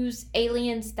use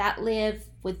aliens that live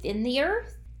within the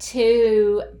Earth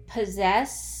to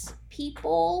possess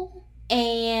people.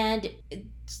 And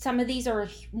some of these are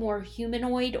more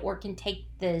humanoid or can take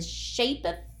the shape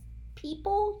of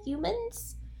people,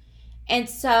 humans. And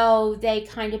so they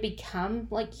kind of become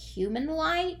like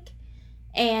human-like,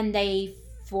 and they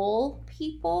fool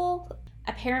people.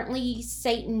 Apparently,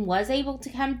 Satan was able to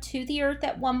come to the earth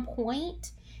at one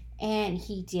point, and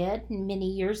he did many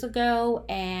years ago,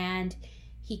 and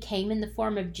he came in the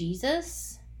form of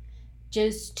Jesus.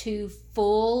 just to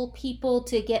fool people,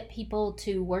 to get people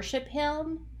to worship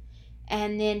him.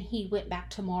 And then he went back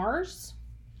to Mars.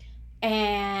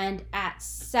 And at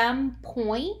some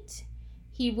point,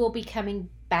 he will be coming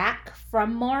back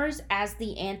from Mars as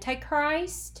the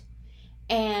Antichrist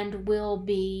and will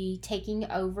be taking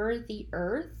over the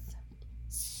Earth.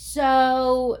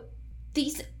 So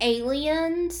these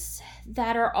aliens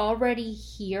that are already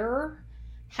here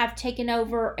have taken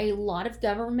over a lot of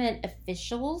government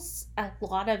officials, a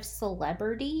lot of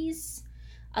celebrities,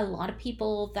 a lot of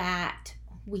people that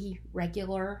we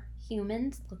regular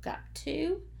humans look up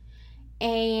to.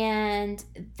 And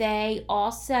they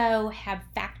also have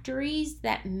factories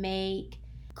that make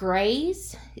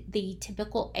grays, the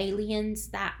typical aliens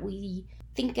that we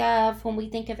think of when we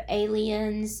think of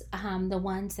aliens, the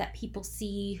ones that people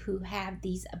see who have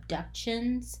these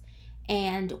abductions.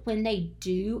 And when they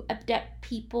do abduct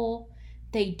people,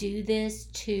 they do this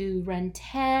to run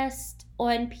tests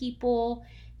on people,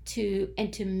 to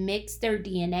mix their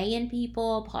DNA in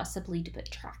people, possibly to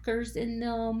put trackers in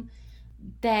them.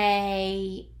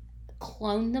 They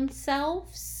clone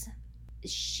themselves.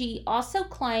 She also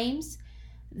claims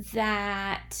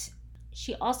that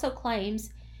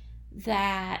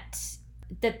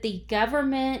the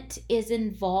government is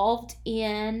involved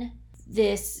in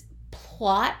this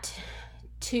plot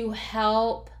to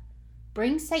help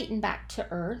bring Satan back to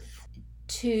Earth,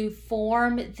 to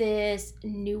form this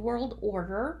New World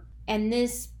Order. And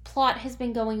this plot has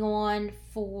been going on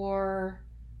for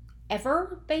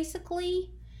ever, basically.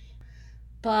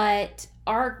 But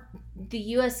the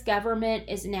U.S. government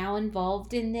is now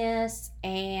involved in this,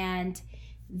 and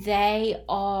they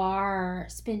are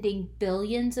spending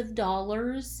billions of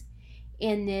dollars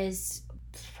in this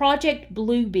Project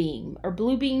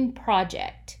Bluebeam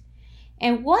project.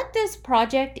 And what this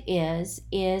project is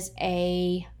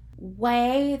a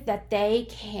way that they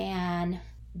can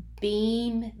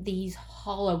beam these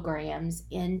holograms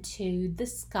into the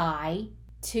sky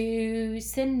to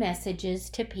send messages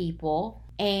to people.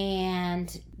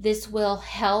 And this will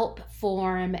help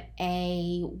form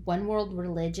a one world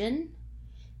religion,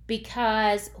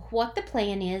 because what the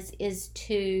plan is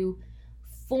to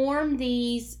form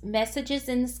these messages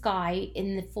in the sky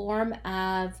in the form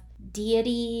of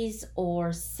deities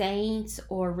or saints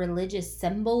or religious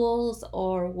symbols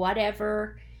or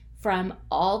whatever from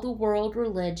all the world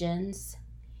religions,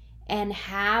 and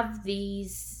have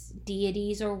these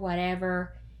deities or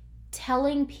whatever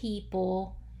telling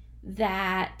people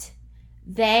that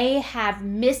they have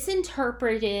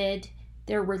misinterpreted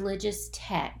their religious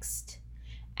text,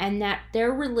 and that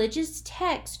their religious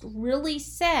text really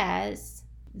says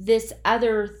this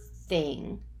other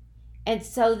thing. And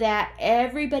so that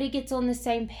everybody gets on the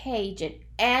same page and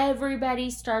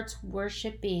everybody starts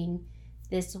worshiping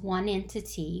this one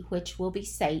entity, which will be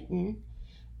Satan.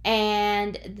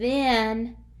 And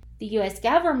then the U.S.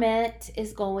 government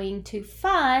is going to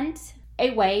fund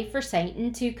a way for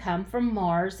Satan to come from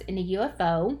Mars in a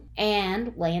UFO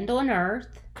and land on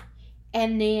Earth.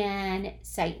 And then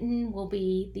Satan will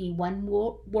be the one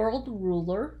world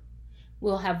ruler.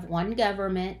 We'll have one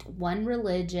government, one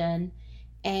religion,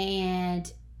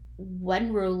 and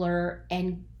one ruler,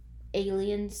 and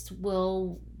aliens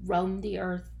will roam the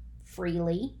earth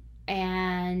freely.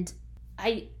 And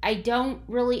I don't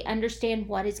really understand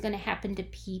what is going to happen to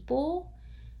people,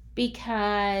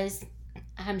 because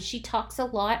she talks a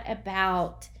lot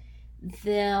about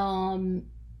them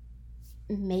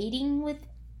mating with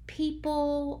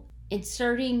people,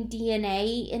 inserting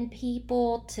DNA in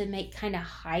people to make kind of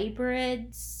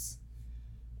hybrids,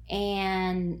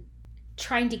 and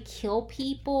trying to kill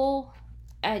people.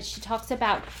 She talks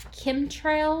about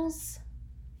chemtrails.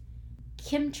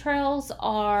 Chemtrails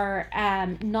are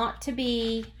not to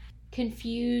be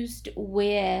confused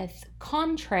with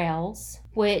contrails,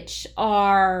 which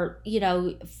are,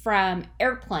 from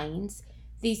airplanes.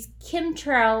 These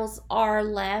chemtrails are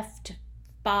left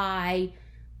by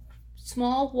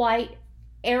small white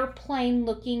airplane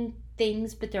looking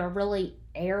things, but they're really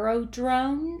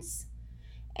aerodrones,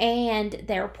 and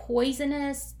they're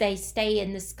poisonous. They stay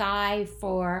in the sky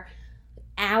for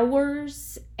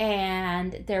hours,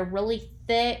 and they're really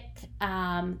thick.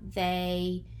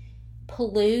 They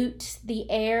pollute the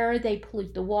air, they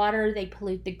pollute the water, they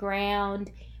pollute the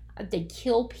ground, they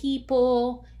kill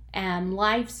people,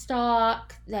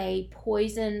 livestock, they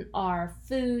poison our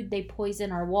food, they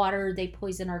poison our water, they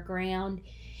poison our ground.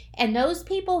 And those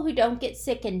people who don't get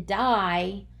sick and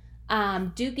die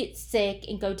do get sick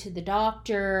and go to the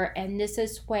doctor, and this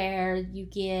is where you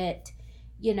get,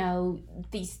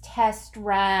 these tests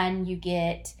run, you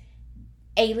get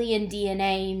alien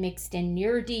DNA mixed in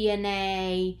your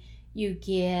DNA, You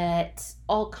get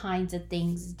all kinds of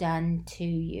things done to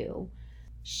you.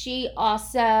 She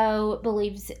also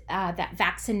believes that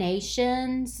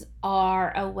vaccinations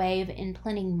are a way of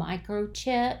implanting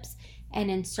microchips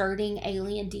and inserting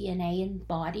alien DNA in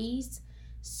bodies.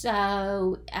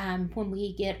 So when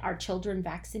we get our children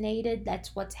vaccinated,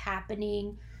 that's what's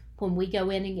happening. When we go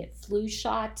in and get flu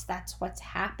shots, that's what's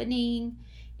happening.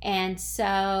 And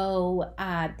so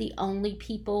the only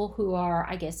people who are,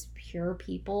 I guess, pure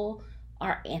people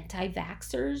are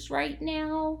anti-vaxxers right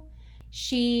now.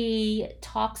 She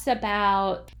talks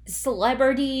about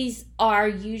celebrities are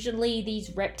usually these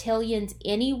reptilians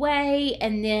anyway,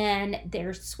 and then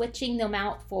they're switching them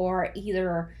out for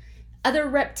either other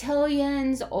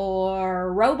reptilians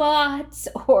or robots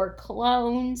or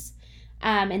clones.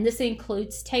 And this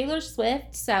includes Taylor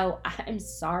Swift. So I'm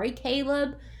sorry,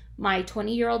 Caleb. My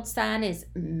 20-year-old son is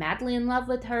madly in love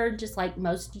with her, just like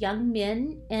most young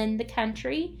men in the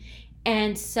country.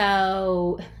 And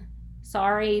so,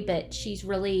 sorry, but she's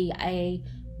really a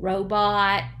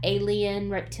robot, alien,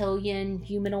 reptilian,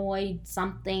 humanoid,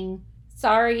 something.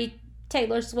 Sorry,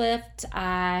 Taylor Swift.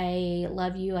 I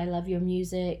love you. I love your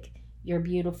music. You're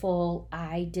beautiful.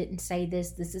 I didn't say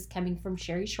this. This is coming from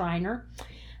Sherry Shriner.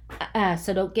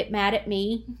 So don't get mad at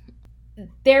me.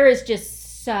 There is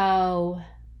just so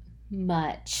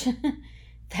much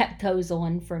that goes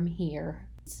on from here.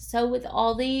 So with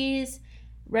all these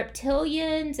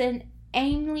reptilians and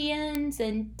aliens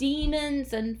and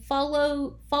demons and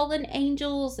fallen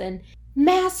angels and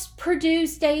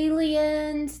mass-produced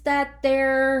aliens that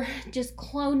they're just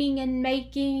cloning and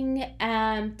making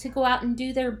to go out and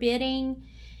do their bidding,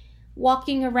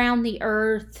 walking around the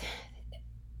earth,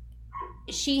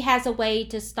 she has a way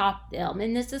to stop them,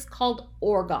 and this is called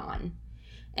Orgon.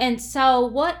 And so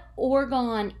what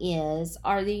Orgon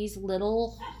are these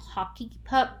little hockey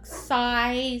puck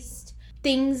sized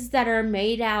things that are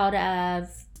made out of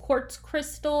quartz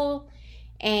crystal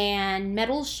and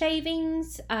metal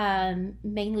shavings,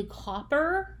 mainly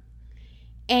copper.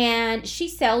 And she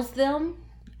sells them.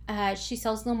 She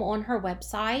sells them on her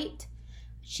website.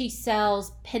 She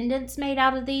sells pendants made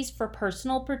out of these for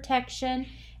personal protection,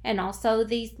 and also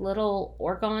these little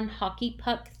Orgon hockey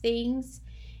puck things.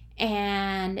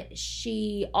 And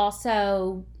she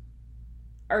also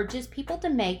urges people to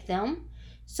make them.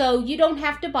 So you don't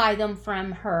have to buy them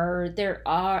from her.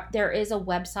 There is a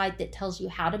website that tells you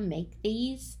how to make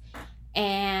these.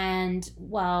 And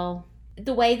well,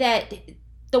 the way that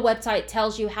the website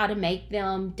tells you how to make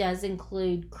them does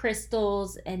include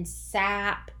crystals and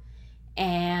sap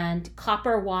and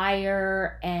copper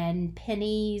wire and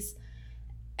pennies.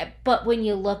 But when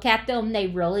you look at them, they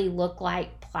really look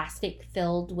like plastic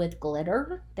filled with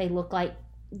glitter. They look like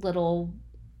little,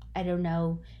 I don't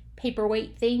know,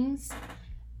 paperweight things.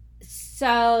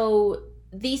 So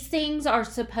these things are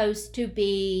supposed to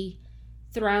be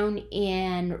thrown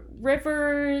in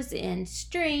rivers, in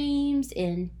streams,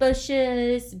 in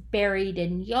bushes, buried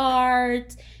in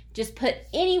yards, just put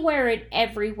anywhere and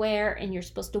everywhere, and you're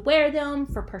supposed to wear them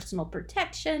for personal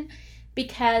protection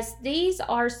because these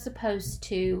are supposed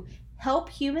to help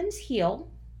humans heal,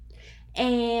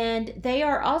 and they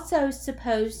are also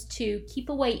supposed to keep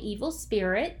away evil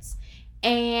spirits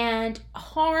and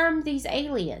harm these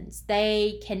aliens.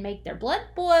 They can make their blood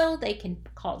boil, they can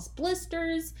cause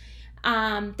blisters,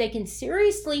 they can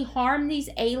seriously harm these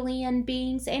alien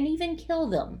beings and even kill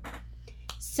them.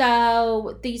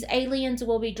 So these aliens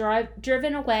will be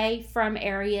driven away from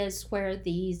areas where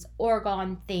these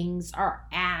Orgon things are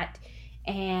at.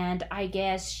 And I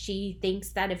guess she thinks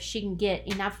that if she can get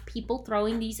enough people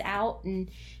throwing these out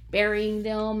and burying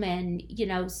them and, you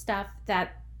know, stuff,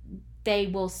 that they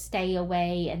will stay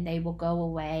away and they will go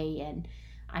away. And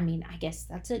I mean, I guess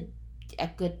that's a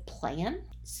good plan.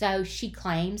 So she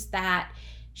claims that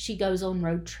she goes on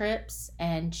road trips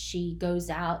and she goes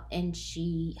out and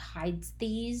she hides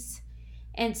these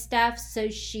and stuff. So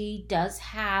she does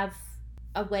have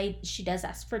a way, she does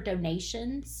ask for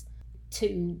donations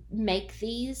to make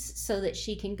these so that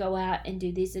she can go out and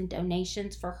do these in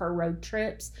donations for her road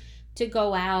trips, to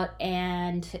go out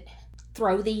and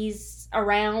throw these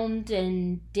around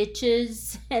in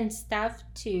ditches and stuff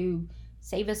to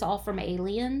save us all from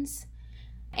aliens.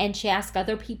 And she asked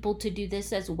other people to do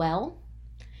this as well.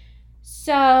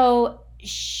 So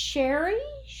Sherry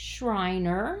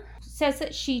Shriner says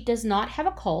that she does not have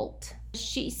a cult.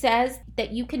 She says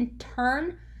that you can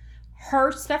turn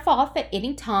her stuff off at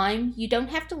any time. You don't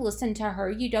have to listen to her.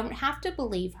 You don't have to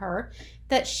believe her.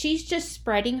 That she's just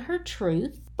spreading her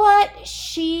truth. But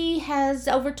she has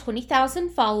over 20,000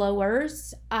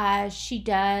 followers. She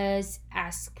does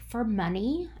ask for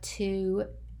money to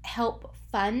help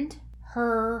fund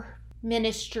her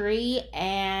ministry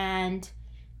and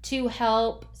to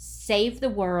help save the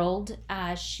world.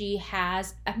 She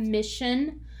has a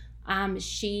mission.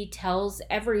 She tells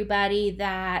everybody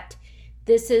that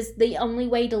this is the only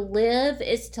way to live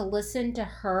is to listen to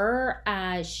her.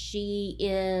 She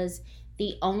is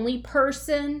the only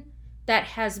person that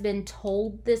has been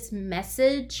told this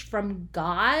message from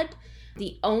God,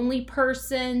 the only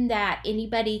person that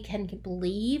anybody can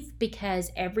believe,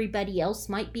 because everybody else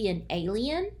might be an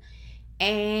alien.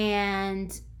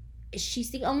 And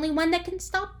she's the only one that can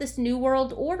stop this new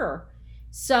world order.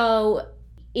 So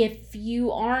if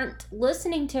you aren't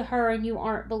listening to her and you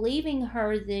aren't believing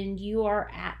her, then you are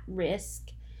at risk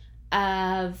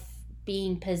of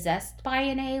being possessed by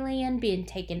an alien, being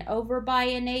taken over by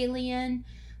an alien,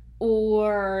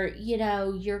 or,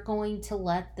 you're going to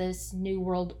let this new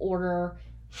world order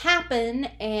happen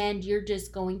and you're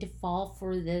just going to fall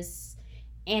for this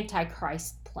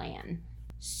Antichrist plan.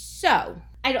 So,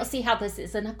 I don't see how this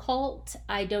is an occult.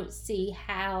 I don't see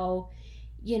how,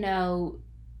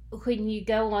 when you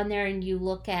go on there and you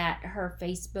look at her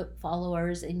Facebook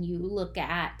followers and you look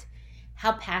at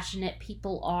how passionate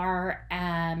people are,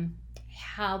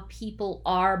 how people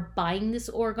are buying this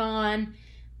organ,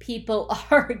 people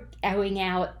are going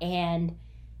out and,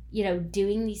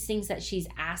 doing these things that she's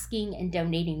asking and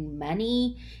donating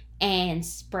money and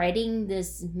spreading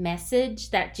this message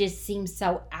that just seems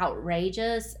so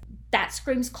outrageous. That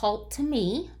screams cult to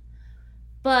me.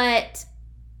 But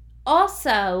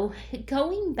also,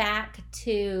 going back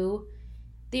to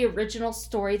the original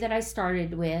story that I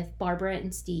started with, Barbara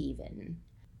and Steven,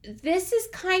 this is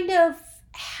kind of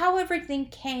how everything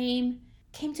came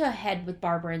to a head with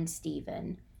Barbara and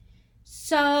Steven.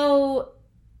 So,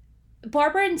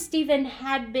 Barbara and Steven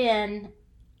had been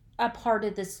a part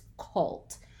of this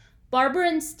cult. Barbara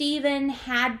and Steven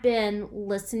had been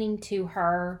listening to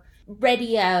her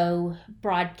radio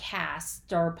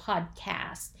broadcast or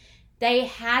podcast. They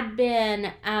had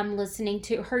been listening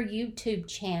to her YouTube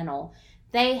channel.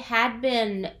 They had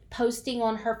been posting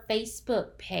on her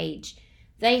Facebook page.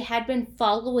 They had been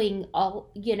following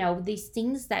all, these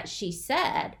things that she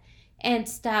said and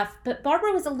stuff. But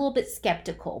Barbara was a little bit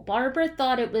skeptical. Barbara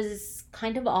thought it was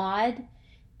kind of odd.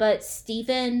 But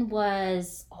Steven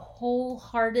was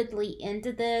wholeheartedly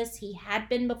into this. He had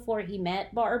been before he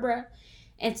met Barbara.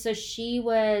 And so she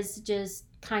was just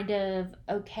kind of,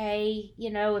 okay,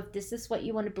 if this is what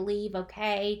you want to believe,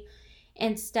 okay,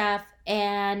 and stuff.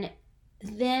 And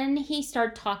then he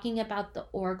started talking about the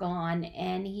organ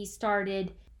and he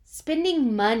started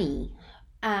spending money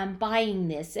buying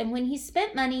this. And when he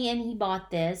spent money and he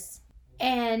bought this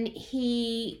and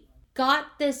he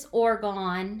got this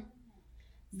organ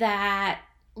that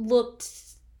looked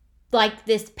like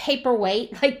this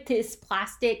paperweight, like this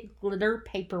plastic glitter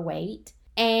paperweight.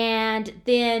 And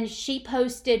then she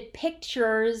posted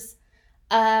pictures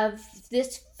of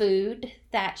this food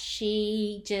that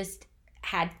she just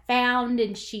had found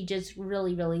and she just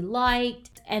really, really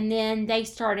liked. And then they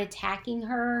started attacking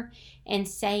her and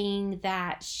saying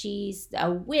that she's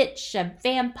a witch, a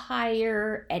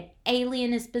vampire, an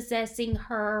alien is possessing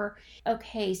her.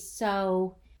 Okay,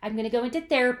 so I'm going to go into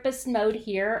therapist mode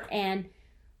here and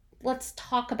let's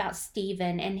talk about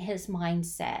Steven and his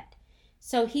mindset.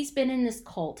 So he's been in this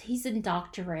cult. He's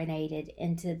indoctrinated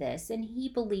into this and he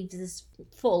believes this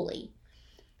fully.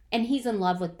 And he's in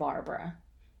love with Barbara.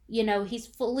 He's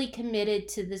fully committed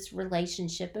to this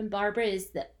relationship and Barbara is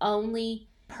the only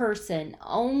person,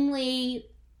 only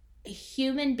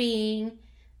human being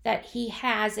that he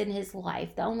has in his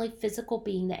life, the only physical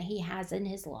being that he has in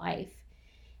his life.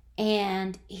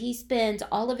 And he spends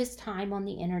all of his time on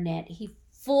the internet. He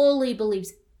fully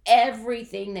believes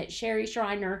everything that Sherry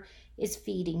Shriner is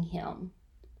feeding him.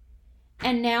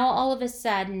 And now all of a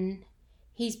sudden,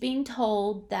 he's being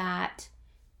told that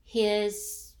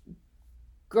his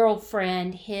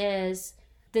girlfriend,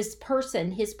 this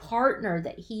person, his partner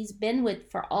that he's been with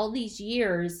for all these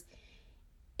years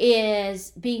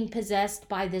is being possessed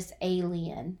by this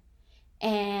alien.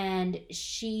 And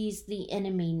she's the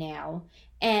enemy now.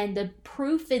 And the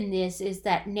proof in this is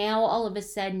that now all of a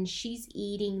sudden she's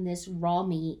eating this raw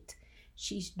meat.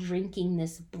 She's drinking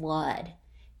this blood,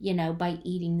 by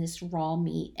eating this raw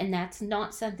meat. And that's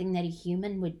not something that a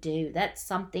human would do. That's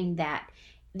something that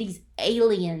these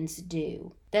aliens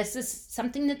do. This is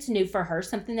something that's new for her,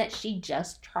 something that she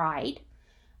just tried.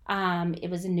 It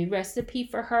was a new recipe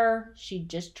for her. She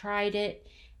just tried it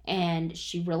and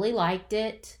she really liked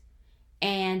it.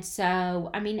 And so,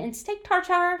 and steak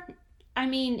tartare,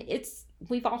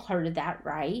 we've all heard of that,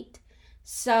 right?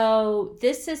 So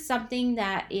this is something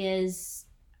that is,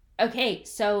 okay,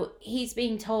 so he's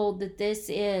being told that this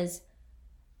is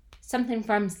something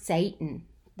from Satan.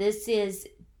 This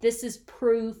is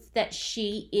proof that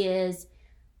she is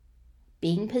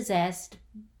being possessed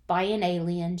by an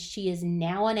alien. She is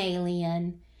now an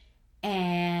alien.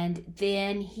 And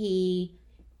then he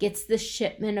gets the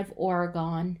shipment of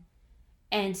Oregon,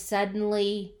 and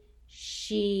suddenly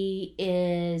she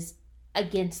is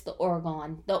against the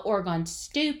Oregon. The Oregon's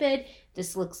stupid.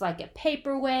 This looks like a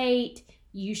paperweight.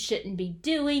 You shouldn't be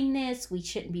doing this. We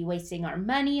shouldn't be wasting our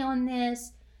money on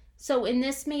this. So in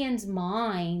this man's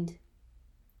mind,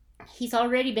 he's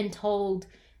already been told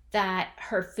that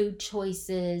her food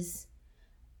choices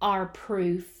are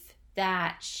proof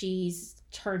that she's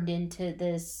turned into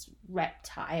this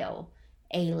reptile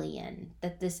alien,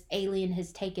 that this alien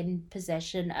has taken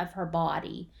possession of her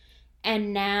body.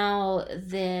 And now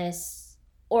this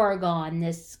Oregon,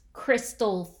 this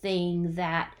crystal thing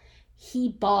that he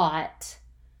bought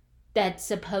that's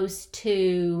supposed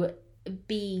to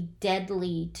be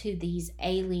deadly to these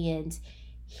aliens,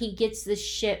 he gets the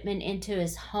shipment into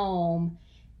his home,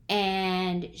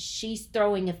 and she's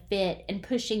throwing a fit and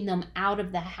pushing them out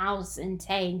of the house and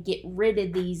saying, get rid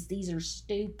of these. These are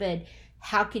stupid.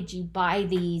 How could you buy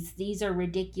these? These are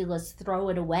ridiculous. Throw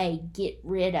it away. Get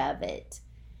rid of it.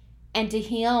 And to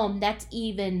him, that's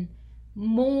even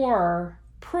more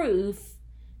proof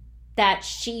that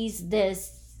she's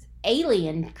this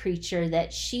alien creature,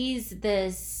 that she's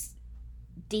this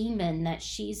demon, that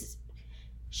she's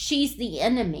the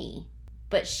enemy.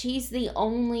 But she's the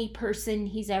only person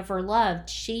he's ever loved.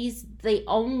 She's the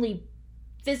only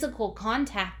physical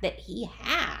contact that he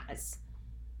has.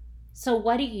 So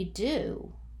what do you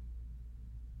do?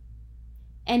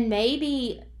 And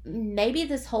maybe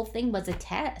this whole thing was a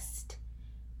test.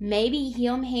 Maybe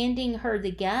him handing her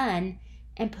the gun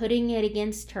and putting it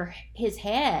against his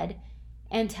head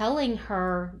and telling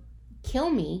her, kill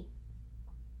me,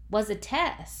 was a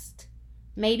test.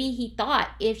 Maybe he thought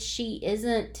if she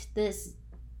isn't this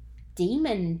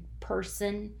demon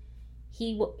person,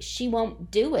 she won't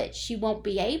do it. She won't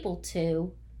be able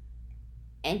to.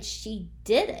 And she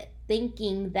did it,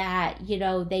 thinking that,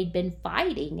 they'd been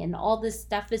fighting and all this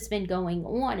stuff has been going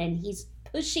on, and he's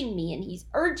pushing me and he's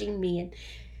urging me, and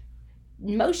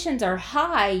emotions are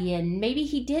high, and maybe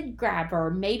he did grab her.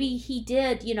 Maybe he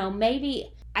did,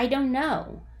 maybe, I don't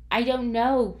know. I don't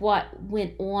know what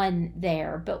went on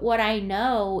there, but what I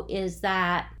know is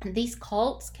that these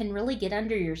cults can really get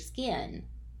under your skin.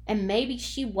 And maybe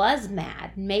she was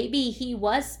mad. Maybe he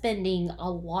was spending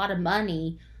a lot of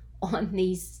money on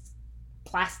these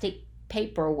plastic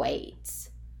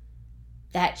paperweights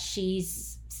that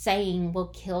she's saying will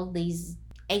kill these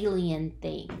alien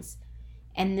things.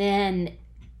 And then,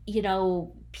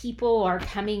 people are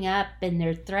coming up and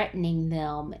they're threatening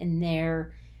them, and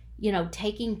they're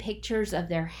taking pictures of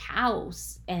their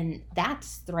house, and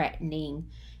that's threatening.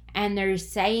 And they're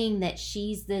saying that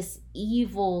she's this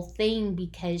evil thing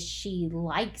because she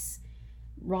likes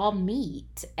raw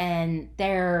meat. And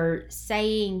they're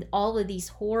saying all of these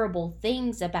horrible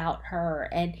things about her.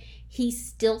 And he's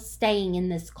still staying in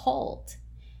this cult.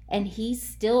 And he's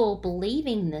still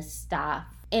believing this stuff.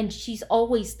 And she's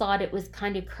always thought it was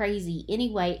kind of crazy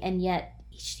anyway. And yet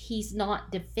he's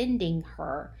not defending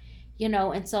her.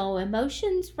 And so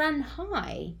emotions run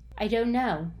high. I don't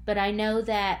know, but I know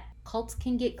that cults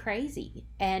can get crazy,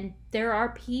 and there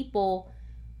are people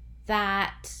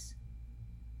that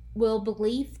will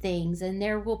believe things, and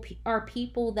there are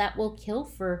people that will kill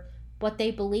for what they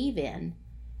believe in,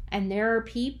 and there are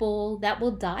people that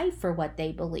will die for what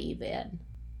they believe in.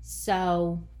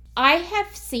 So I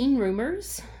have seen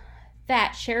rumors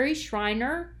that Sherry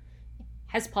Shriner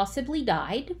has possibly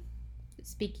died.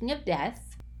 Speaking of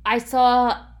death, I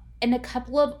saw in a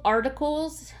couple of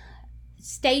articles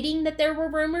stating that there were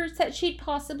rumors that she'd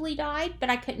possibly died,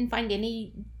 but I couldn't find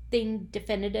anything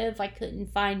definitive. I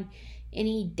couldn't find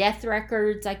any death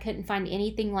records. I couldn't find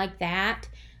anything like that.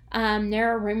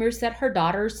 There are rumors that her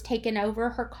daughter's taken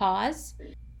over her cause.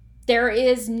 There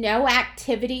is no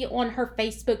activity on her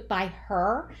Facebook by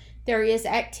her. There is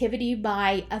activity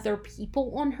by other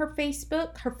people on her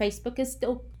Facebook. Her Facebook is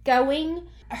still going.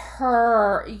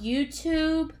 Her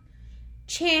YouTube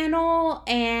channel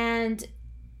and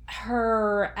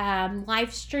her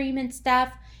live stream and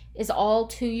stuff is all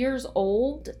 2 years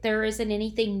old. There isn't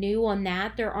anything new on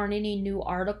that. There aren't any new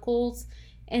articles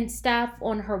and stuff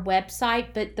on her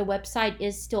website, but the website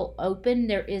is still open.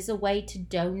 There is a way to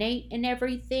donate and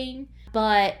everything,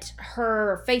 but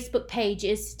her Facebook page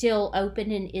is still open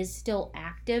and is still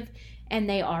active, and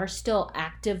they are still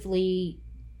actively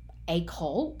a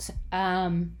cult.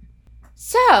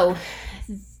 So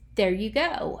there you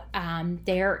go.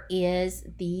 There is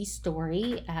the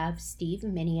story of Steve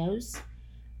Minio's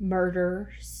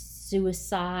murder,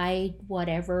 suicide,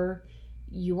 whatever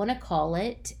you want to call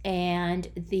it, and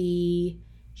the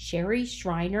Sherry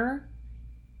Shriner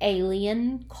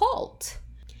alien cult.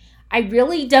 I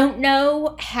really don't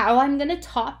know how I'm going to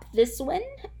top this one.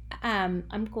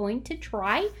 I'm going to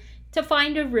try to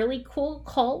find a really cool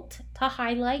cult to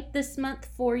highlight this month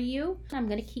for you. I'm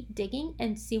going to keep digging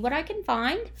and see what I can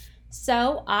find.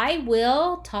 So I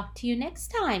will talk to you next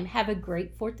time. Have a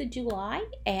great 4th of July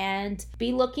and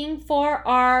be looking for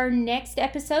our next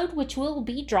episode, which will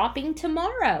be dropping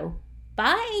tomorrow.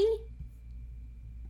 Bye.